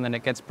filters, and then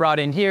it gets brought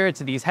in here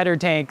to these header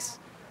tanks.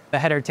 The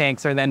header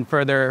tanks are then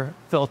further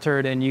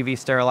filtered and UV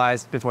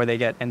sterilized before they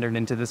get entered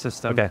into the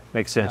system. Okay,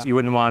 makes sense. You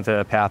wouldn't want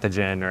a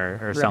pathogen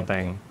or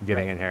something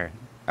getting in here.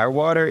 Our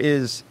water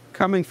is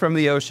coming from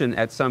the ocean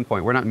at some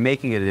point. We're not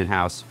making it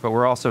in-house, but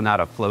we're also not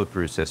a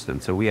flow-through system.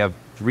 So we have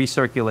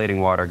recirculating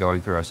water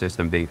going through our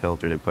system, being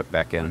filtered and put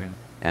back in,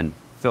 and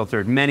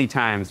filtered many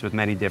times with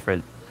many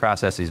different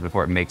processes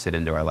before it makes it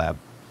into our lab.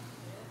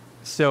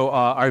 So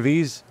are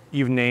these,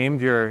 you've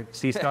named your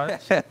sea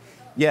stars?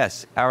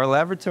 Yes, our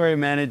laboratory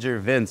manager,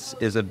 Vince,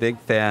 is a big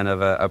fan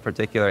of a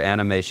particular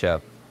anime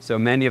show. So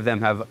many of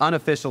them have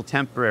unofficial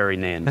temporary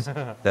names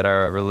that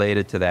are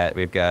related to that.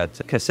 We've got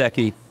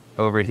Kaseki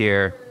over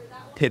here,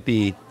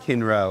 Pippi,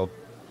 Kinro,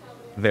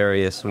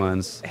 various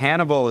ones.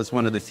 Hannibal is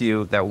one of the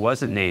few that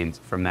wasn't named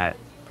from that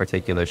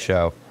particular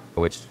show,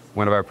 which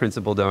one of our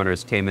principal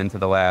donors came into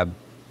the lab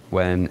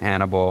when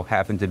Hannibal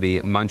happened to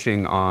be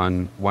munching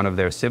on one of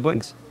their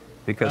siblings,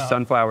 because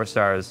sunflower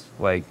stars,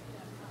 like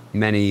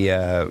many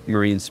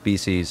marine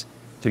species,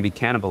 can be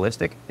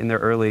cannibalistic in their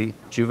early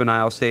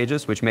juvenile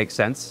stages, which makes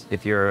sense.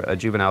 If you're a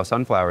juvenile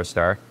sunflower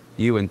star,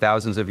 you and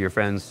thousands of your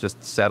friends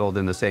just settled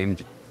in the same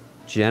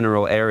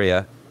general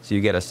area, so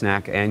you get a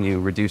snack and you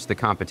reduce the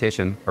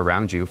competition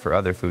around you for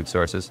other food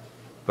sources.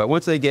 But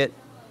once they get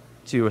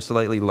to a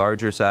slightly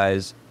larger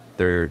size,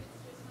 they're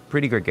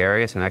pretty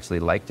gregarious and actually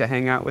like to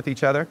hang out with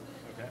each other.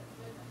 Okay.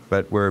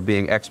 But we're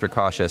being extra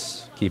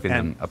cautious keeping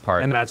them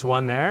apart. And that's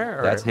one there?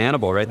 Or? That's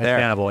Hannibal right there.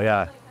 Hannibal,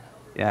 yeah.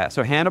 Yeah,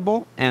 so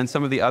Hannibal and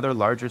some of the other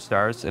larger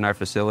stars in our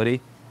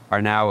facility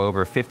are now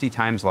over 50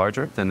 times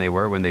larger than they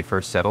were when they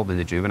first settled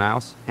into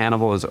juveniles.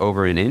 Hannibal is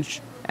over an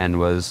inch and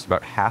was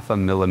about 0.5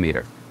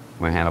 millimeter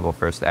when Hannibal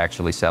first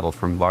actually settled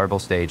from larval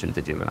stage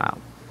into juvenile.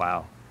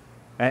 Wow.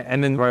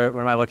 And then what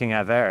am I looking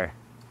at there?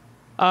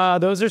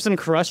 Those are some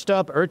crushed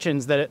up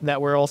urchins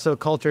that were also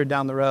cultured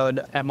down the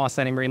road at Moss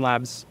Landing Marine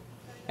Labs.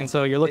 And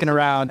so you're looking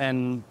around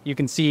and you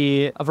can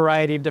see a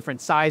variety of different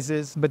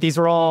sizes, but these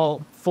are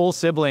all full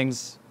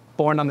siblings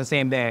born on the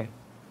same day.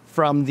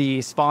 from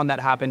the spawn that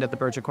happened at the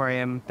Birch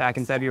Aquarium back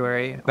in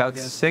February. About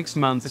 6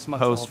 months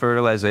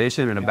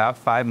post-fertilization and about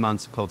 5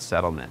 months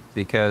post-settlement.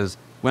 Because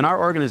when our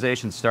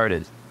organization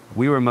started,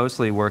 we were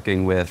mostly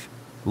working with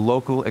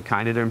local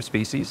echinoderm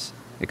species,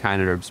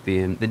 echinoderms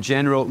being the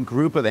general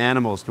group of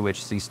animals to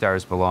which sea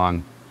stars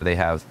belong. They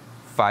have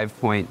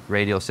 5-point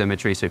radial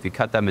symmetry, so if you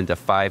cut them into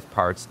 5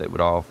 parts, they would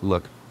all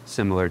look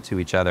similar to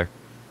each other.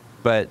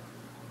 But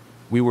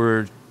we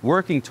were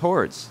working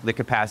towards the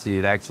capacity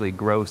to actually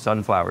grow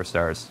sunflower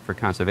stars for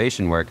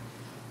conservation work.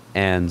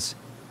 And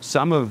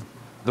some of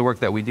the work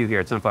that we do here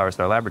at Sunflower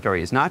Star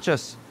Laboratory is not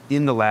just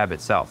in the lab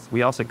itself.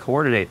 We also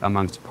coordinate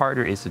amongst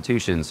partner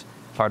institutions,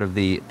 part of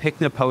the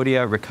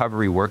Pycnopodia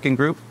Recovery Working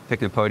Group.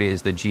 Pycnopodia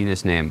is the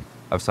genus name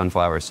of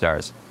sunflower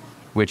stars,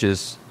 which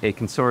is a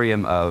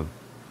consortium of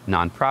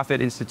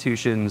nonprofit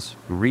institutions,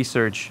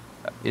 research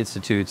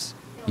institutes,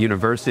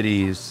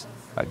 universities,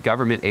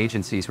 government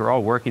agencies who are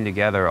all working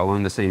together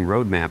along the same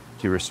roadmap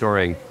to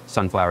restoring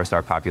sunflower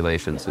star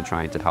populations and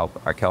trying to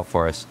help our kelp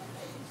forests.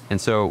 And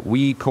so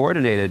we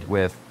coordinated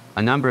with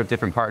a number of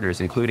different partners,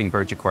 including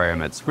Birch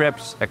Aquarium at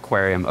Scripps,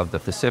 Aquarium of the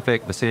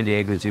Pacific, the San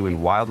Diego Zoo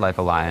and Wildlife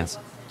Alliance,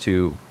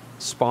 to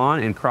spawn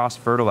and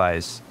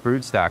cross-fertilize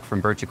broodstock from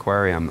Birch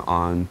Aquarium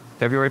on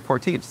February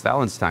 14th,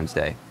 Valentine's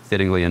Day,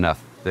 fittingly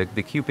enough,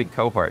 the Cupid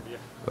cohort.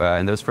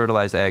 And those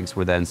fertilized eggs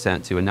were then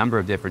sent to a number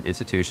of different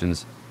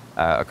institutions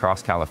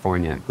across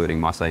California, including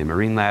Mossel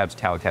Marine Labs,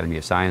 Cal Academy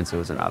of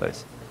Sciences, and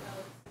others.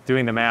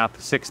 Doing the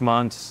math, 6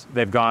 months,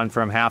 they've gone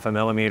from 0.5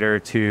 millimeter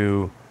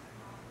to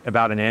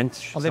about an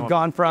inch. Well, they've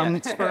gone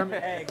from sperm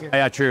and egg.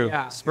 Yeah, true.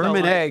 Yeah, Sperm so,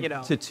 and like, egg you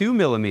know. to 2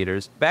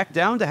 millimeters, back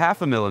down to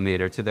 0.5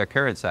 millimeter to their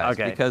current size.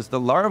 Okay. Because the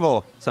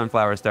larval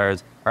sunflower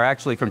stars are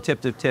actually from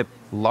tip to tip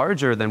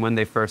larger than when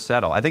they first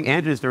settle. I think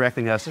Andrew's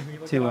directing us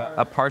to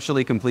a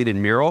partially completed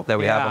mural that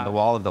we have on the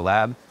wall of the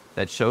lab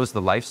that shows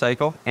the life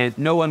cycle. And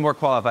no one more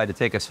qualified to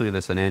take us through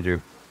this than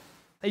Andrew.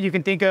 You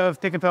can think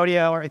of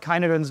Pycnopodia or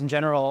echinoderms in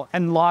general,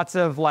 and lots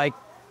of like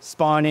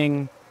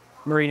spawning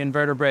marine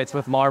invertebrates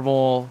with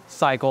larval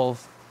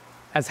cycles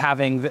as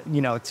having,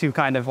 you know, 2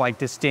 kind of like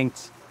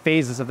distinct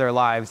phases of their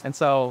lives. And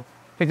so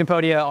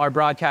Pycnopodia are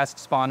broadcast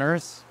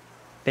spawners.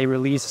 They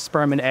release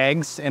sperm and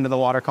eggs into the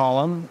water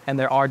column, and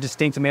there are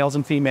distinct males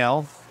and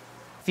females.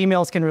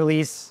 Females can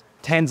release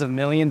tens of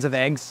millions of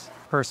eggs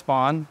per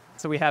spawn.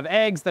 So we have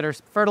eggs that are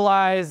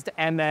fertilized,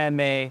 and then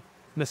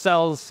the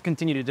cells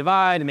continue to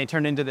divide, and they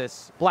turn into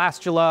this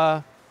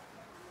blastula,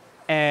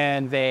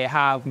 and they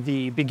have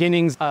the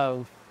beginnings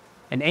of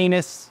an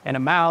anus and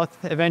a mouth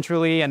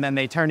eventually, and then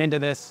they turn into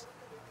this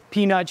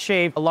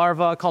peanut-shaped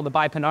larva called the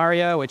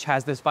bipinnaria, which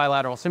has this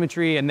bilateral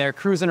symmetry, and they're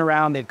cruising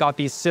around. They've got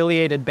these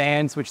ciliated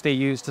bands, which they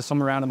use to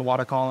swim around in the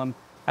water column.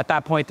 At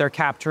that point, they're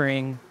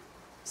capturing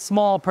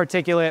small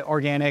particulate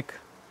organic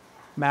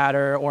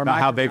matter or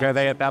How big are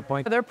they at that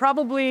point? They're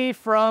probably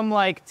from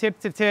like tip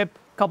to tip,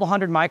 a couple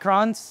hundred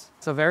microns.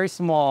 So very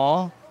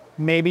small,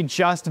 maybe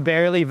just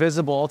barely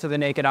visible to the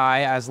naked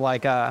eye as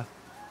like a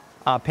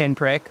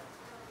pinprick.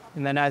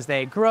 And then as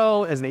they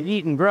grow, as they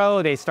eat and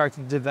grow, they start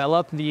to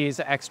develop these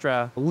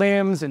extra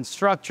limbs and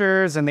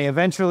structures, and they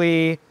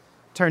eventually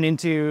turn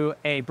into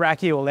a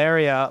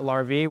brachiolaria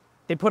larvae.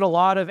 They put a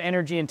lot of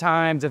energy and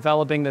time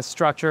developing this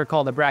structure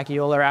called the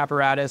brachiolar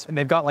apparatus, and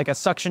they've got like a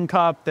suction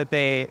cup that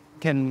they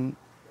can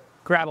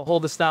grab a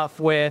hold of stuff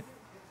with.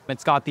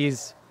 It's got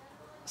these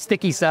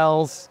sticky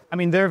cells. I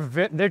mean,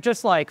 they're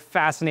just like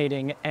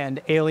fascinating and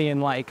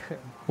alien-like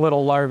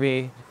little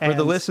larvae. For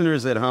the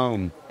listeners at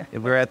home,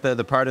 we're at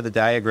the part of the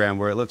diagram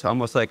where it looks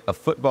almost like a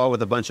football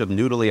with a bunch of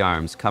noodly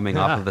arms coming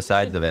off of the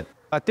sides of it.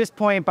 At this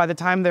point, by the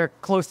time they're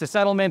close to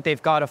settlement,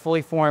 they've got a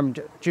fully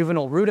formed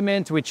juvenile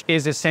rudiment, which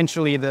is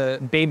essentially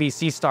the baby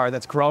sea star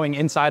that's growing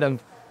inside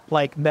of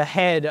like the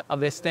head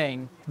of this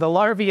thing. The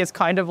larvae is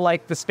kind of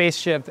like the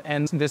spaceship,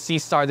 and the sea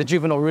star, the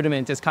juvenile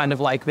rudiment, is kind of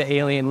like the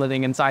alien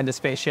living inside the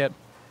spaceship.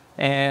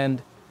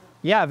 And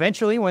yeah,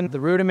 eventually when the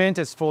rudiment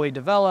is fully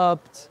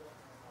developed,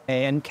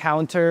 they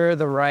encounter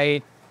the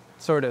right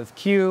sort of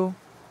cue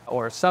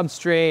or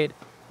substrate,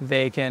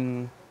 they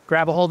can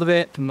grab a hold of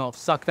it and they'll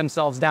suck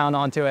themselves down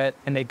onto it,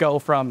 and they go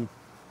from,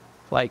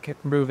 like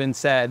Reuven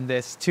said,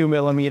 this 2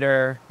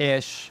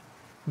 millimeter-ish,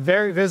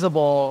 very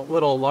visible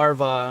little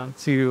larva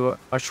to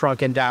a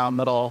shrunken down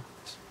little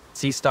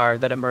sea star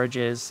that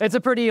emerges. It's a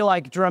pretty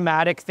like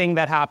dramatic thing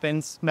that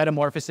happens,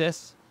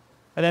 metamorphosis.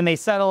 And then they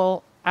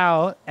settle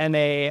out, and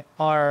they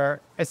are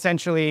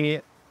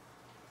essentially,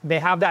 they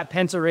have that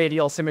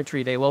pentaradial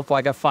symmetry. They look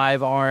like a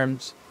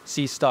 5-armed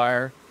sea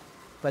star.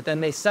 But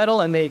then they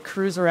settle and they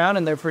cruise around,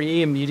 and they're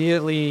pretty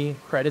immediately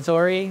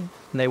predatory,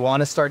 and they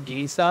want to start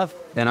eating stuff.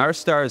 And our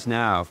stars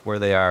now, where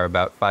they are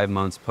about 5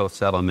 months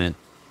post-settlement,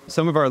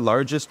 some of our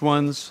largest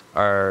ones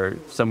are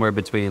somewhere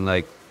between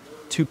like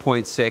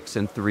 2.6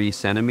 and 3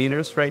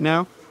 centimeters right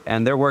now.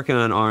 And they're working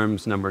on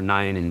arms number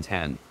 9 and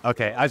 10.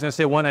 Okay, I was gonna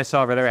say one I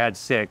saw over there had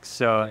 6,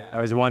 so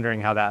I was wondering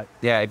how that.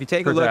 Yeah, if you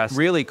take progressed. a look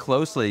really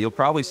closely, you'll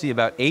probably see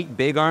about 8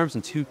 big arms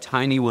and 2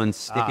 tiny ones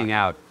sticking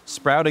out,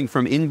 sprouting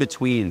from in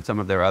between some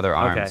of their other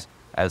arms.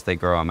 as they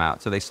grow them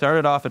out. So they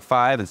started off at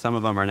 5, and some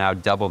of them are now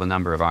double the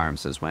number of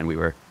arms as when we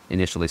were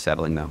initially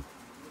settling them.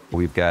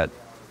 We've got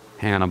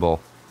Hannibal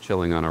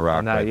chilling on a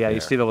rock right yeah, there.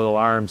 you see the little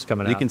arms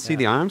coming out. You can see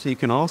the arms. You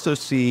can also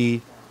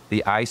see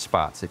the eye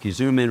spots if you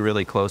zoom in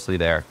really closely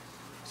there.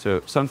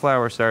 So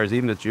sunflower stars,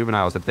 even as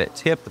juveniles, at the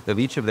tip of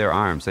each of their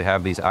arms, they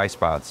have these eye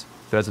spots.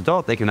 So as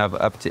adult, they can have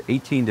up to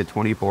 18 to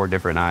 24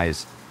 different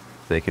eyes.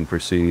 They can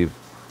perceive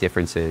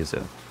differences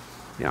of,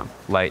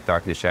 light,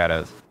 darkness,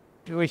 shadows.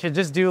 We should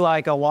just do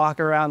like a walk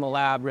around the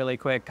lab really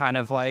quick, kind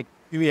of like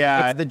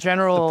the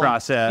general the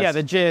process. Yeah,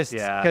 the gist.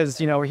 Yeah. Because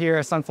we're here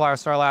at Sunflower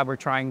Star Lab. We're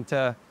trying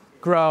to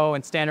grow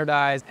and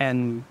standardize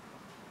and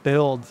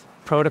build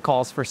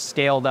protocols for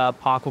scaled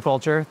up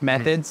aquaculture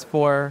methods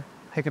for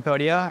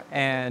Pycnopodia.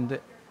 And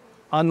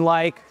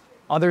unlike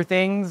other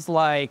things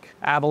like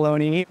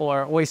abalone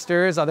or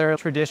oysters, other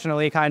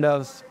traditionally kind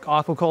of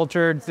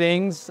aquacultured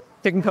things,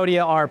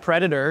 Pycnopodia are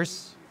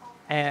predators,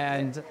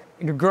 and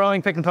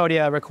growing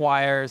Pycnopodia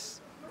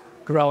requires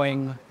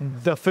growing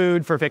the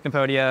food for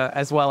Pycnopodia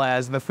as well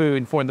as the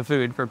food for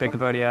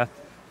Pycnopodia.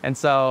 And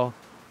so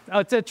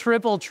it's a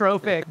triple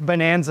trophic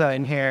bonanza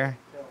in here.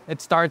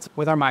 It starts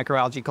with our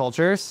microalgae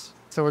cultures.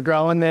 So we're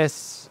growing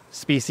this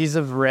species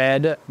of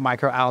red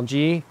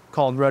microalgae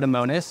called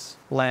Rhodomonas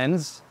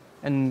lens,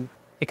 and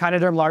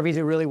echinoderm larvae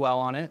do really well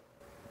on it.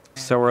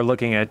 So we're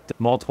looking at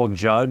multiple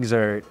jugs,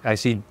 or I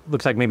see,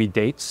 looks like maybe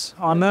dates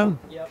on them.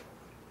 Yep.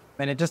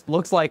 And it just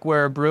looks like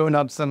we're brewing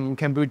up some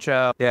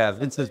kombucha. Yeah,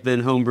 Vince has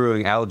been home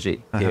brewing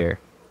algae here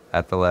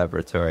at the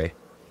laboratory.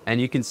 And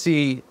you can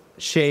see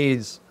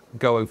shades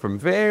going from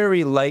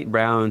very light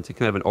brown to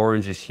kind of an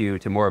orangish hue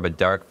to more of a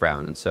dark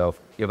brown. And so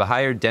you have a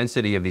higher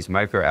density of these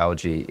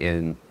microalgae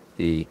in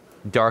the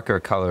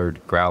darker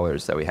colored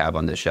growlers that we have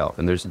on the shelf.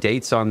 And there's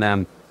dates on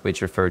them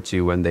which refer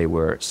to when they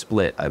were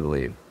split, I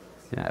believe.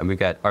 Yeah, and we've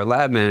got our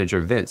lab manager,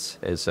 Vince,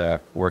 is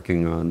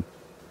working on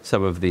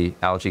some of the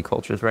algae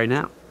cultures right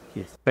now.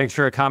 Thanks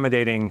for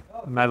accommodating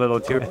my little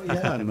tour.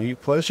 Yeah, my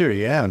pleasure.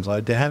 Yeah, I'm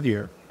glad to have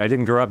you. I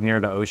didn't grow up near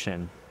the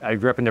ocean. I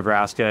grew up in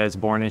Nebraska. I was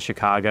born in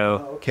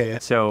Chicago. Okay.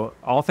 So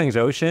all things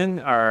ocean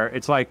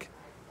it's like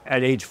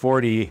at age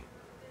 40,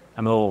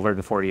 I'm a little older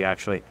than 40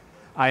 actually,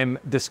 I'm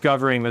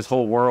discovering this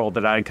whole world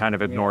that I kind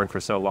of ignored for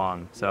so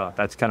long. So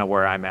that's kind of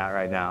where I'm at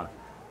right now.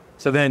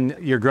 So then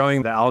you're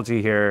growing the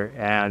algae here,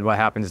 and what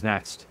happens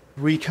next?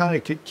 We kind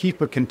of keep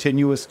a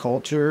continuous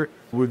culture.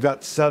 We've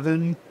got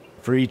 7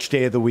 for each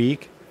day of the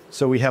week.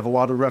 So we have a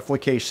lot of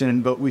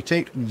replication, but we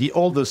take the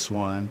oldest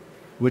one,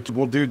 which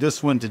we'll do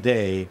this one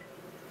today,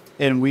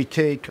 and we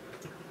take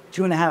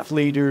 2.5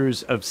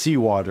 liters of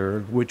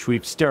seawater, which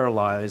we've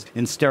sterilized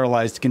in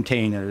sterilized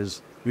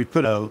containers. We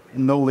put a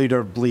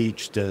milliliter of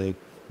bleach to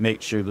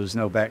make sure there's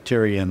no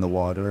bacteria in the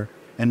water.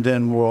 And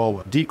then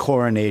we'll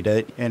dechlorinate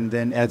it and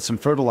then add some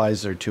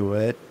fertilizer to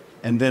it.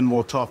 And then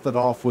we'll top it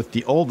off with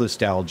the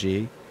oldest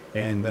algae.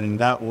 And then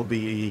that will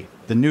be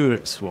the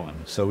newest one.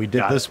 So we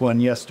did this one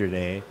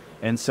yesterday.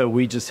 And so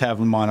we just have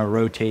them on a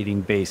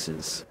rotating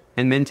basis.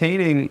 And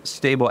maintaining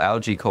stable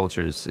algae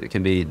cultures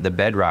can be the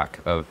bedrock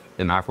of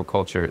an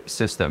aquaculture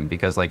system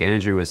because, like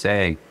Andrew was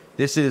saying,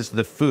 this is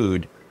the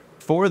food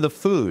for the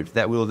food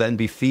that we'll then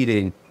be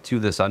feeding to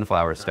the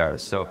sunflower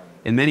stars. So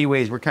in many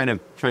ways, we're kind of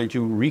trying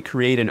to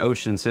recreate an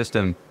ocean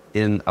system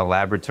in a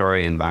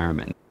laboratory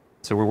environment.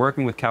 So we're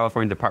working with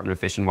California Department of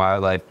Fish and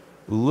Wildlife,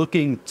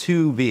 looking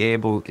to be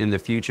able in the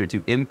future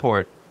to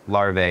import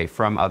larvae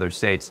from other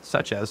states,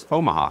 such as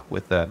Omaha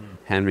with the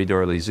Henry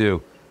Doorly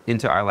Zoo,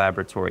 into our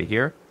laboratory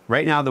here.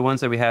 Right now, the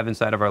ones that we have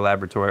inside of our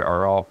laboratory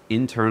are all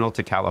internal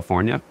to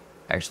California.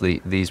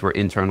 Actually, these were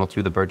internal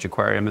to the Birch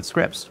Aquarium at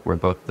Scripps, where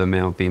both the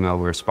male and female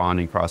were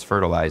spawning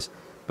cross-fertilized.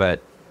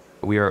 But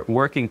we are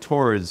working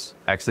towards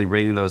actually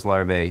raising those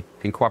larvae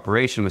in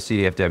cooperation with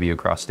CDFW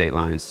across state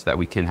lines so that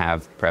we can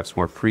have perhaps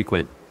more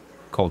frequent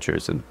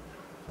cultures and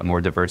a more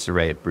diverse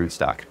array of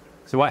broodstock.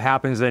 So what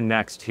happens then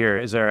next here?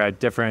 Is there a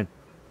different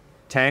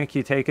tank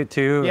you take it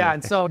to? Yeah,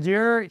 and so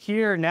you're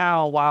here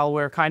now while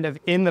we're kind of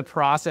in the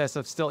process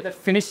of still the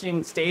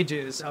finishing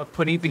stages of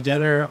putting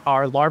together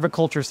our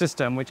larviculture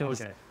system, which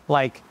is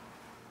like,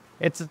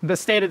 it's the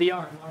state of the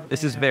art.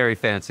 This is very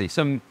fancy.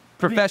 Some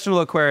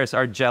professional aquarists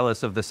are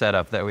jealous of the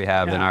setup that we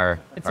have in our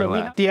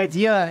lab. The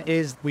idea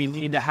is we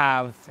need to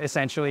have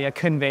essentially a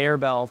conveyor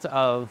belt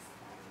of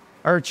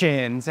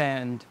urchins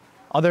and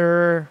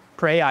other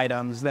prey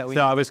items that we...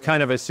 So I was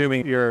kind of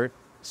assuming you're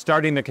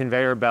starting the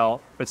conveyor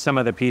belt, but some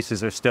of the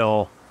pieces are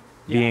still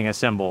being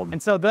assembled.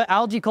 And so the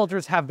algae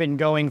cultures have been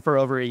going for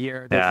over a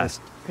year. They're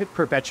just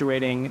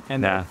perpetuating,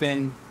 and they've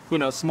been,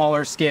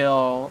 smaller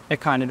scale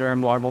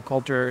echinoderm larval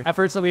culture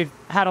efforts that we've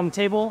had on the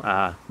table.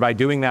 By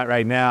doing that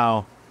right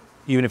now,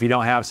 even if you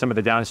don't have some of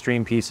the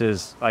downstream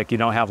pieces, like you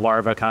don't have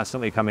larvae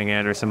constantly coming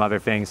in or some other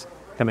things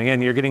coming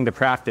in, you're getting the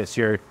practice,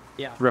 you're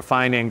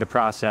refining the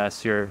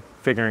process, you're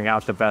figuring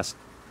out the best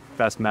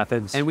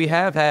methods. And we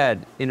have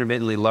had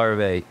intermittently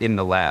larvae in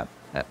the lab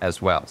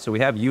as well. So we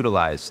have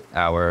utilized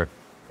our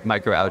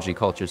microalgae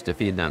cultures to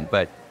feed them.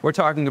 But we're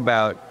talking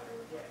about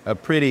a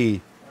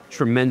pretty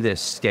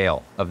tremendous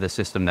scale of the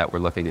system that we're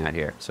looking at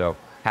here. So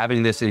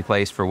having this in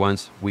place for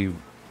once we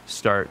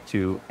start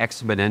to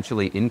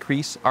exponentially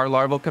increase our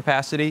larval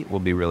capacity will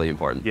be really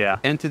important. Yeah.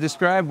 And to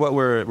describe what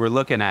we're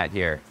looking at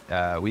here,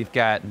 we've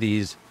got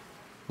these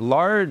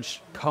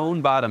large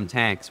cone bottom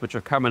tanks, which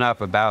are coming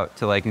up about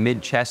to like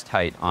mid-chest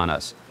height on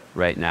us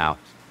right now,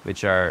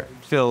 which are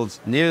filled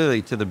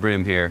nearly to the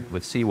brim here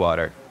with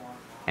seawater.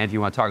 And if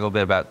you want to talk a little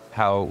bit about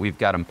how we've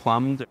got them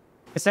plumbed.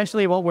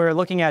 Essentially what we're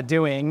looking at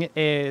doing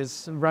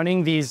is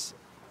running these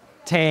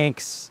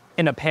tanks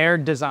in a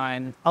paired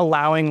design,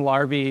 allowing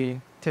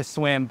larvae to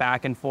swim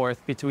back and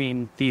forth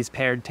between these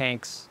paired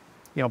tanks.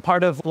 You know,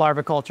 part of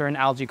larviculture and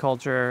algae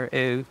culture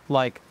is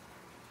like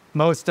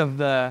most of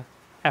the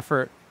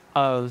effort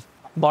of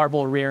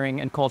larval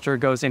rearing and culture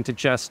goes into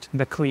just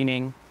the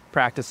cleaning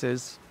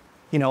practices,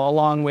 you know,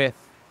 along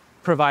with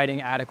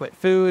providing adequate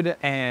food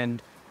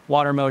and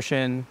water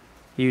motion.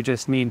 You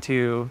just need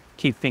to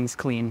keep things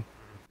clean.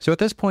 So at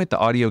this point, the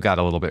audio got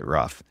a little bit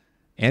rough.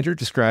 Andrew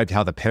described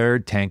how the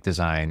paired tank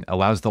design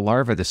allows the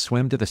larvae to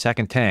swim to the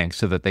second tank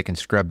so that they can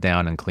scrub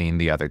down and clean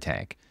the other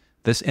tank.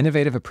 This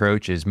innovative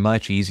approach is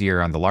much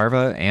easier on the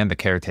larva and the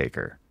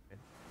caretaker.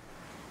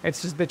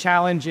 It's just the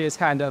challenge is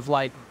kind of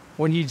like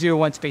when you do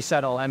once they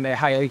settle and they're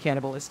highly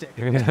cannibalistic.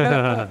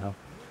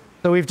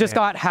 So we've just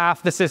got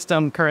half the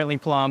system currently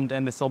plumbed,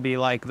 and this will be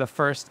like the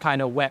first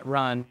kind of wet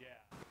run.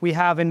 We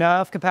have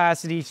enough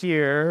capacity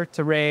here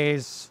to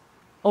raise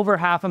over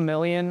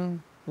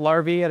 500,000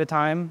 larvae at a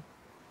time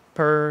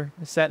per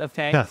set of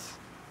tanks. Yes.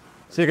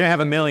 So you're going to have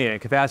 1 million,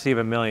 capacity of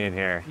 1 million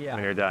here Yeah.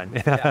 when you're done.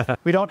 Yeah.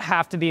 We don't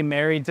have to be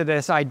married to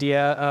this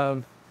idea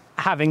of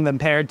having them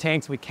paired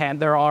tanks. We can't.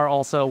 There are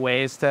also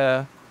ways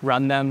to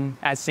run them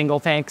as single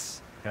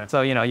tanks. Okay.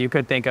 So, you know, you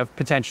could think of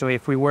potentially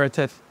if we were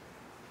to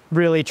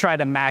really try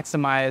to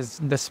maximize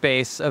the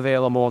space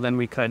available, then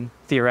we could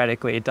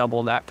theoretically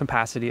double that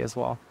capacity as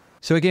well.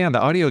 So again, the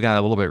audio got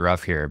a little bit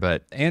rough here,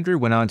 but Andrew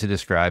went on to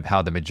describe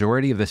how the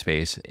majority of the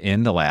space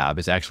in the lab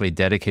is actually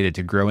dedicated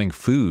to growing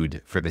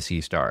food for the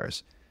sea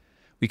stars.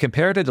 We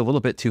compared it a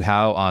little bit to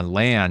how on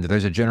land,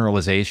 there's a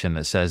generalization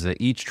that says that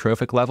each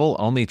trophic level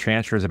only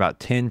transfers about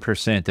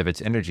 10% of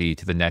its energy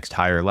to the next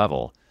higher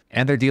level.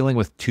 And they're dealing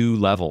with 2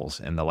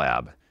 levels in the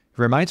lab. It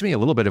reminds me a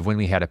little bit of when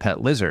we had a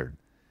pet lizard.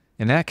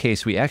 In that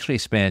case, we actually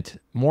spent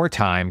more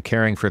time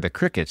caring for the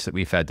crickets that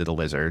we fed to the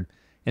lizard.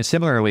 And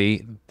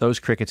similarly, those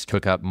crickets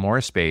took up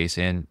more space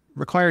and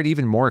required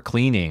even more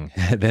cleaning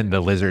than the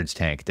lizard's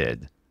tank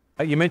did.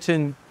 You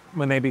mentioned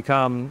when they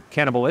become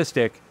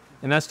cannibalistic,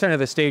 and that's kind of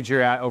the stage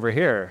you're at over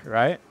here,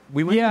 right?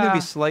 We might even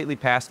be slightly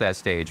past that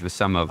stage with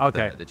some of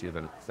the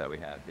juveniles that we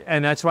had. Yeah.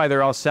 And that's why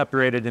they're all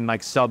separated in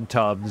like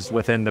sub-tubs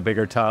within the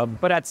bigger tub.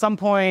 But at some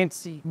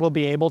point, we'll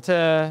be able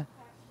to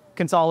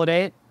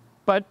consolidate.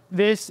 But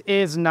this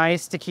is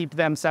nice to keep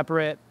them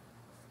separate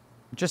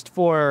just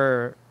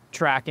for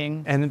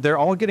tracking. And they're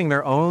all getting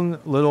their own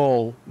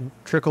little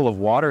trickle of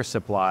water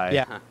supply.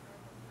 Yeah.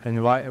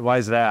 And why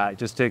is that?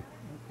 Just to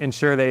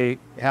ensure they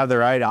have the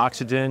right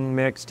oxygen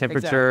mix,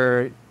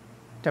 temperature. Exactly.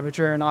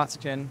 Temperature and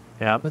oxygen.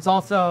 Yeah. It's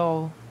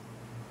also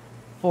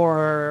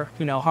for,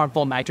 you know,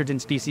 harmful nitrogen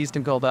species to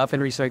build up in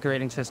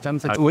recirculating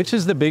systems. Which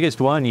is the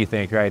biggest one you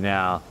think right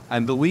now? I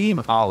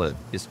believe olive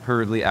is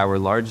currently our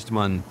largest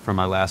one from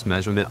our last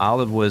measurement.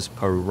 Olive was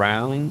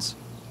around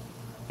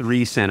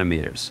 3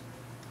 centimeters.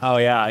 Oh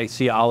yeah, I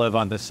see olive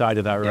on the side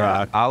of that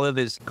rock. Olive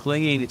is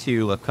clinging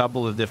to a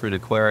couple of different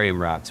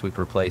aquarium rocks we've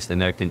replaced in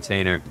their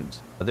container.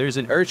 There's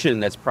an urchin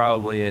that's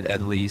probably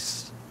at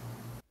least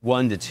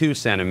 1 to 2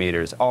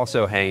 centimeters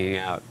also hanging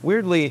out.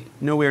 Weirdly,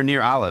 nowhere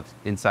near olive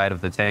inside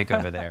of the tank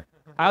over there.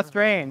 How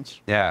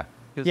strange. Yeah.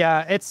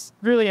 Yeah, it's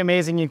really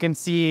amazing. You can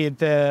see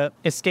the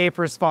escape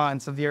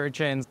response of the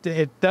urchins.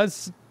 It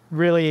does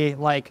really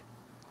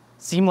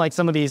seem like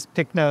some of these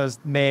pycnos,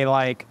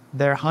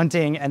 they're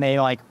hunting and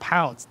they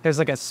pounce. There's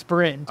a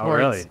sprint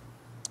towards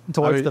the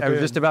food. I was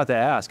just about to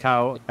ask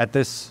how, at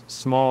this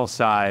small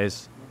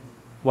size,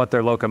 what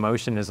their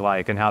locomotion is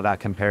like and how that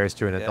compares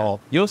to an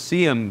adult. You'll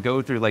see them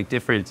go through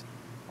different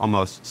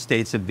almost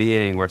states of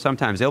being where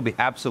sometimes they'll be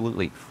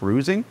absolutely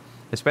cruising,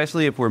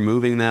 especially if we're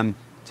moving them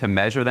to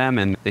measure them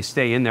and they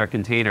stay in their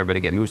container, but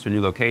it gets moved to a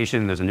new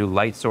location, there's a new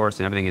light source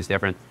and everything is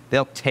different.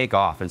 They'll take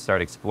off and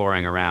start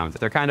exploring around.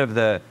 They're kind of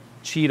the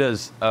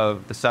cheetahs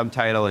of the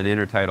subtidal and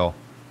intertidal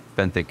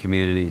benthic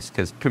communities,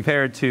 because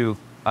compared to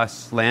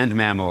us land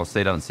mammals,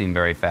 they don't seem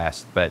very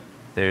fast. But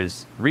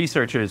there's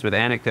researchers with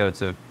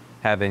anecdotes of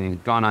having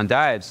gone on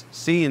dives,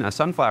 seen a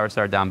sunflower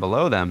star down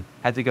below them,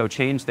 had to go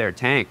change their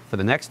tank for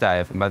the next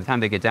dive, and by the time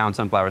they get down,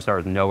 sunflower star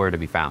is nowhere to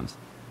be found.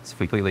 It's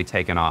completely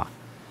taken off.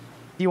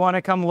 You want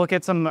to come look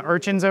at some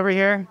urchins over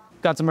here?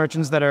 Got some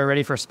urchins that are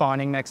ready for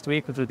spawning next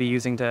week, which we'll be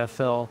using to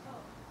fill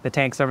the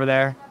tanks over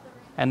there.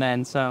 And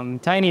then some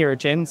tiny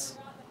urchins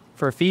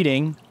for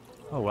feeding.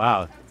 Oh,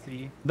 wow.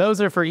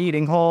 Those are for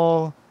eating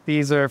whole.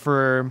 These are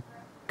for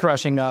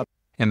crushing up.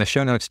 And the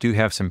show notes do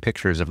have some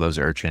pictures of those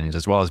urchins,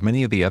 as well as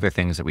many of the other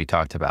things that we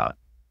talked about.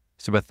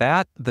 So with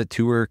that, the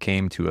tour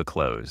came to a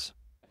close.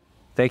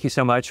 Thank you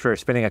so much for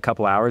spending a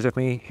couple hours with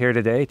me here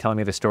today, telling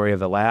me the story of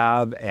the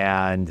lab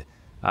and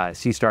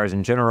sea stars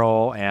in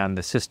general and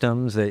the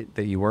systems that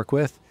you work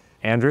with.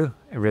 Andrew,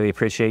 I really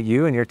appreciate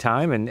you and your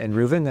time. And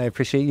Reuven, I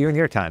appreciate you and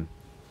your time.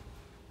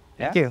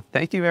 Thank you.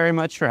 Thank you very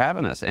much for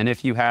having us. And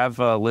if you have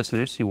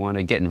listeners who want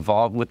to get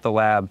involved with the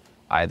lab,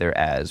 either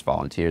as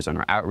volunteers on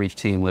our outreach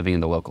team living in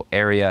the local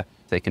area,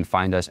 they can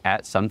find us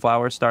at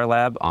Sunflower Star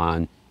Lab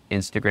on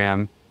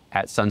Instagram,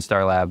 at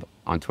Sunstar Lab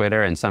on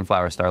Twitter, and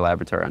Sunflower Star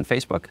Laboratory on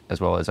Facebook, as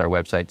well as our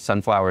website,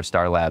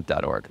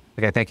 sunflowerstarlab.org.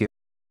 Okay, thank you.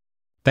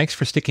 Thanks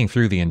for sticking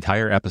through the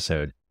entire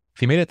episode.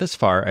 If you made it this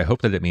far, I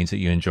hope that it means that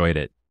you enjoyed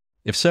it.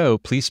 If so,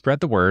 please spread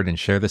the word and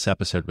share this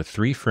episode with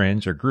 3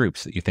 friends or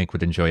groups that you think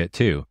would enjoy it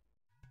too.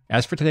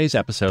 As for today's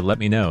episode, let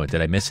me know.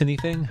 Did I miss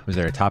anything? Was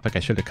there a topic I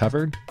should have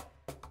covered?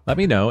 Let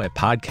me know at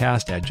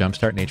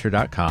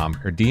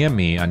podcast@jumpstartnature.com or DM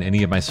me on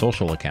any of my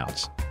social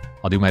accounts.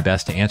 I'll do my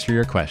best to answer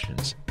your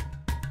questions.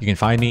 You can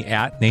find me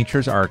at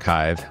Nature's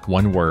Archive,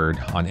 one word,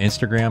 on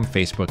Instagram,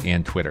 Facebook,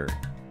 and Twitter.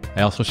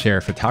 I also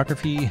share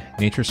photography,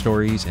 nature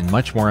stories, and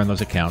much more on those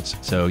accounts,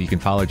 so you can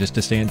follow just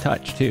to stay in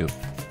touch, too.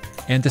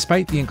 And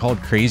despite being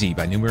called crazy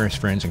by numerous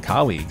friends and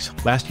colleagues,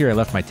 last year I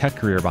left my tech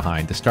career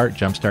behind to start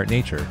Jumpstart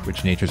Nature,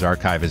 which Nature's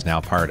Archive is now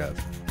part of.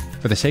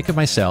 For the sake of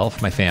myself,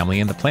 my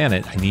family, and the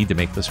planet, I need to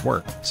make this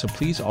work. So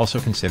please also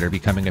consider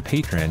becoming a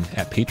patron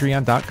at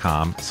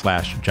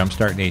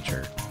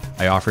patreon.com/jumpstartnature.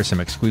 I offer some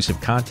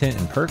exclusive content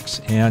and perks,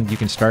 and you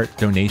can start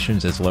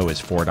donations as low as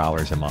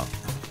 $4 a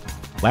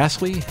month.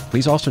 Lastly,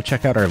 please also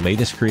check out our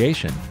latest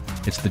creation.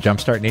 It's the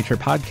Jumpstart Nature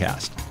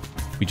podcast.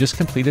 We just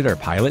completed our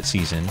pilot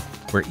season,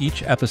 where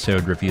each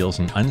episode reveals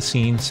an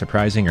unseen,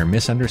 surprising, or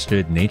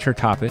misunderstood nature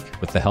topic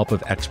with the help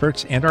of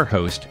experts and our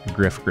host,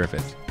 Griff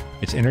Griffith.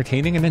 It's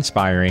entertaining and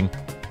inspiring,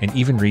 and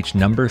even reached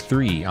number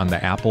 3 on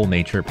the Apple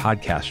Nature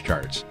podcast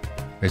charts.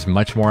 There's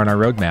much more on our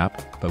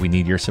roadmap, but we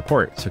need your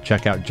support, so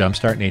check out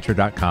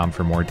jumpstartnature.com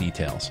for more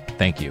details.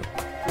 Thank you.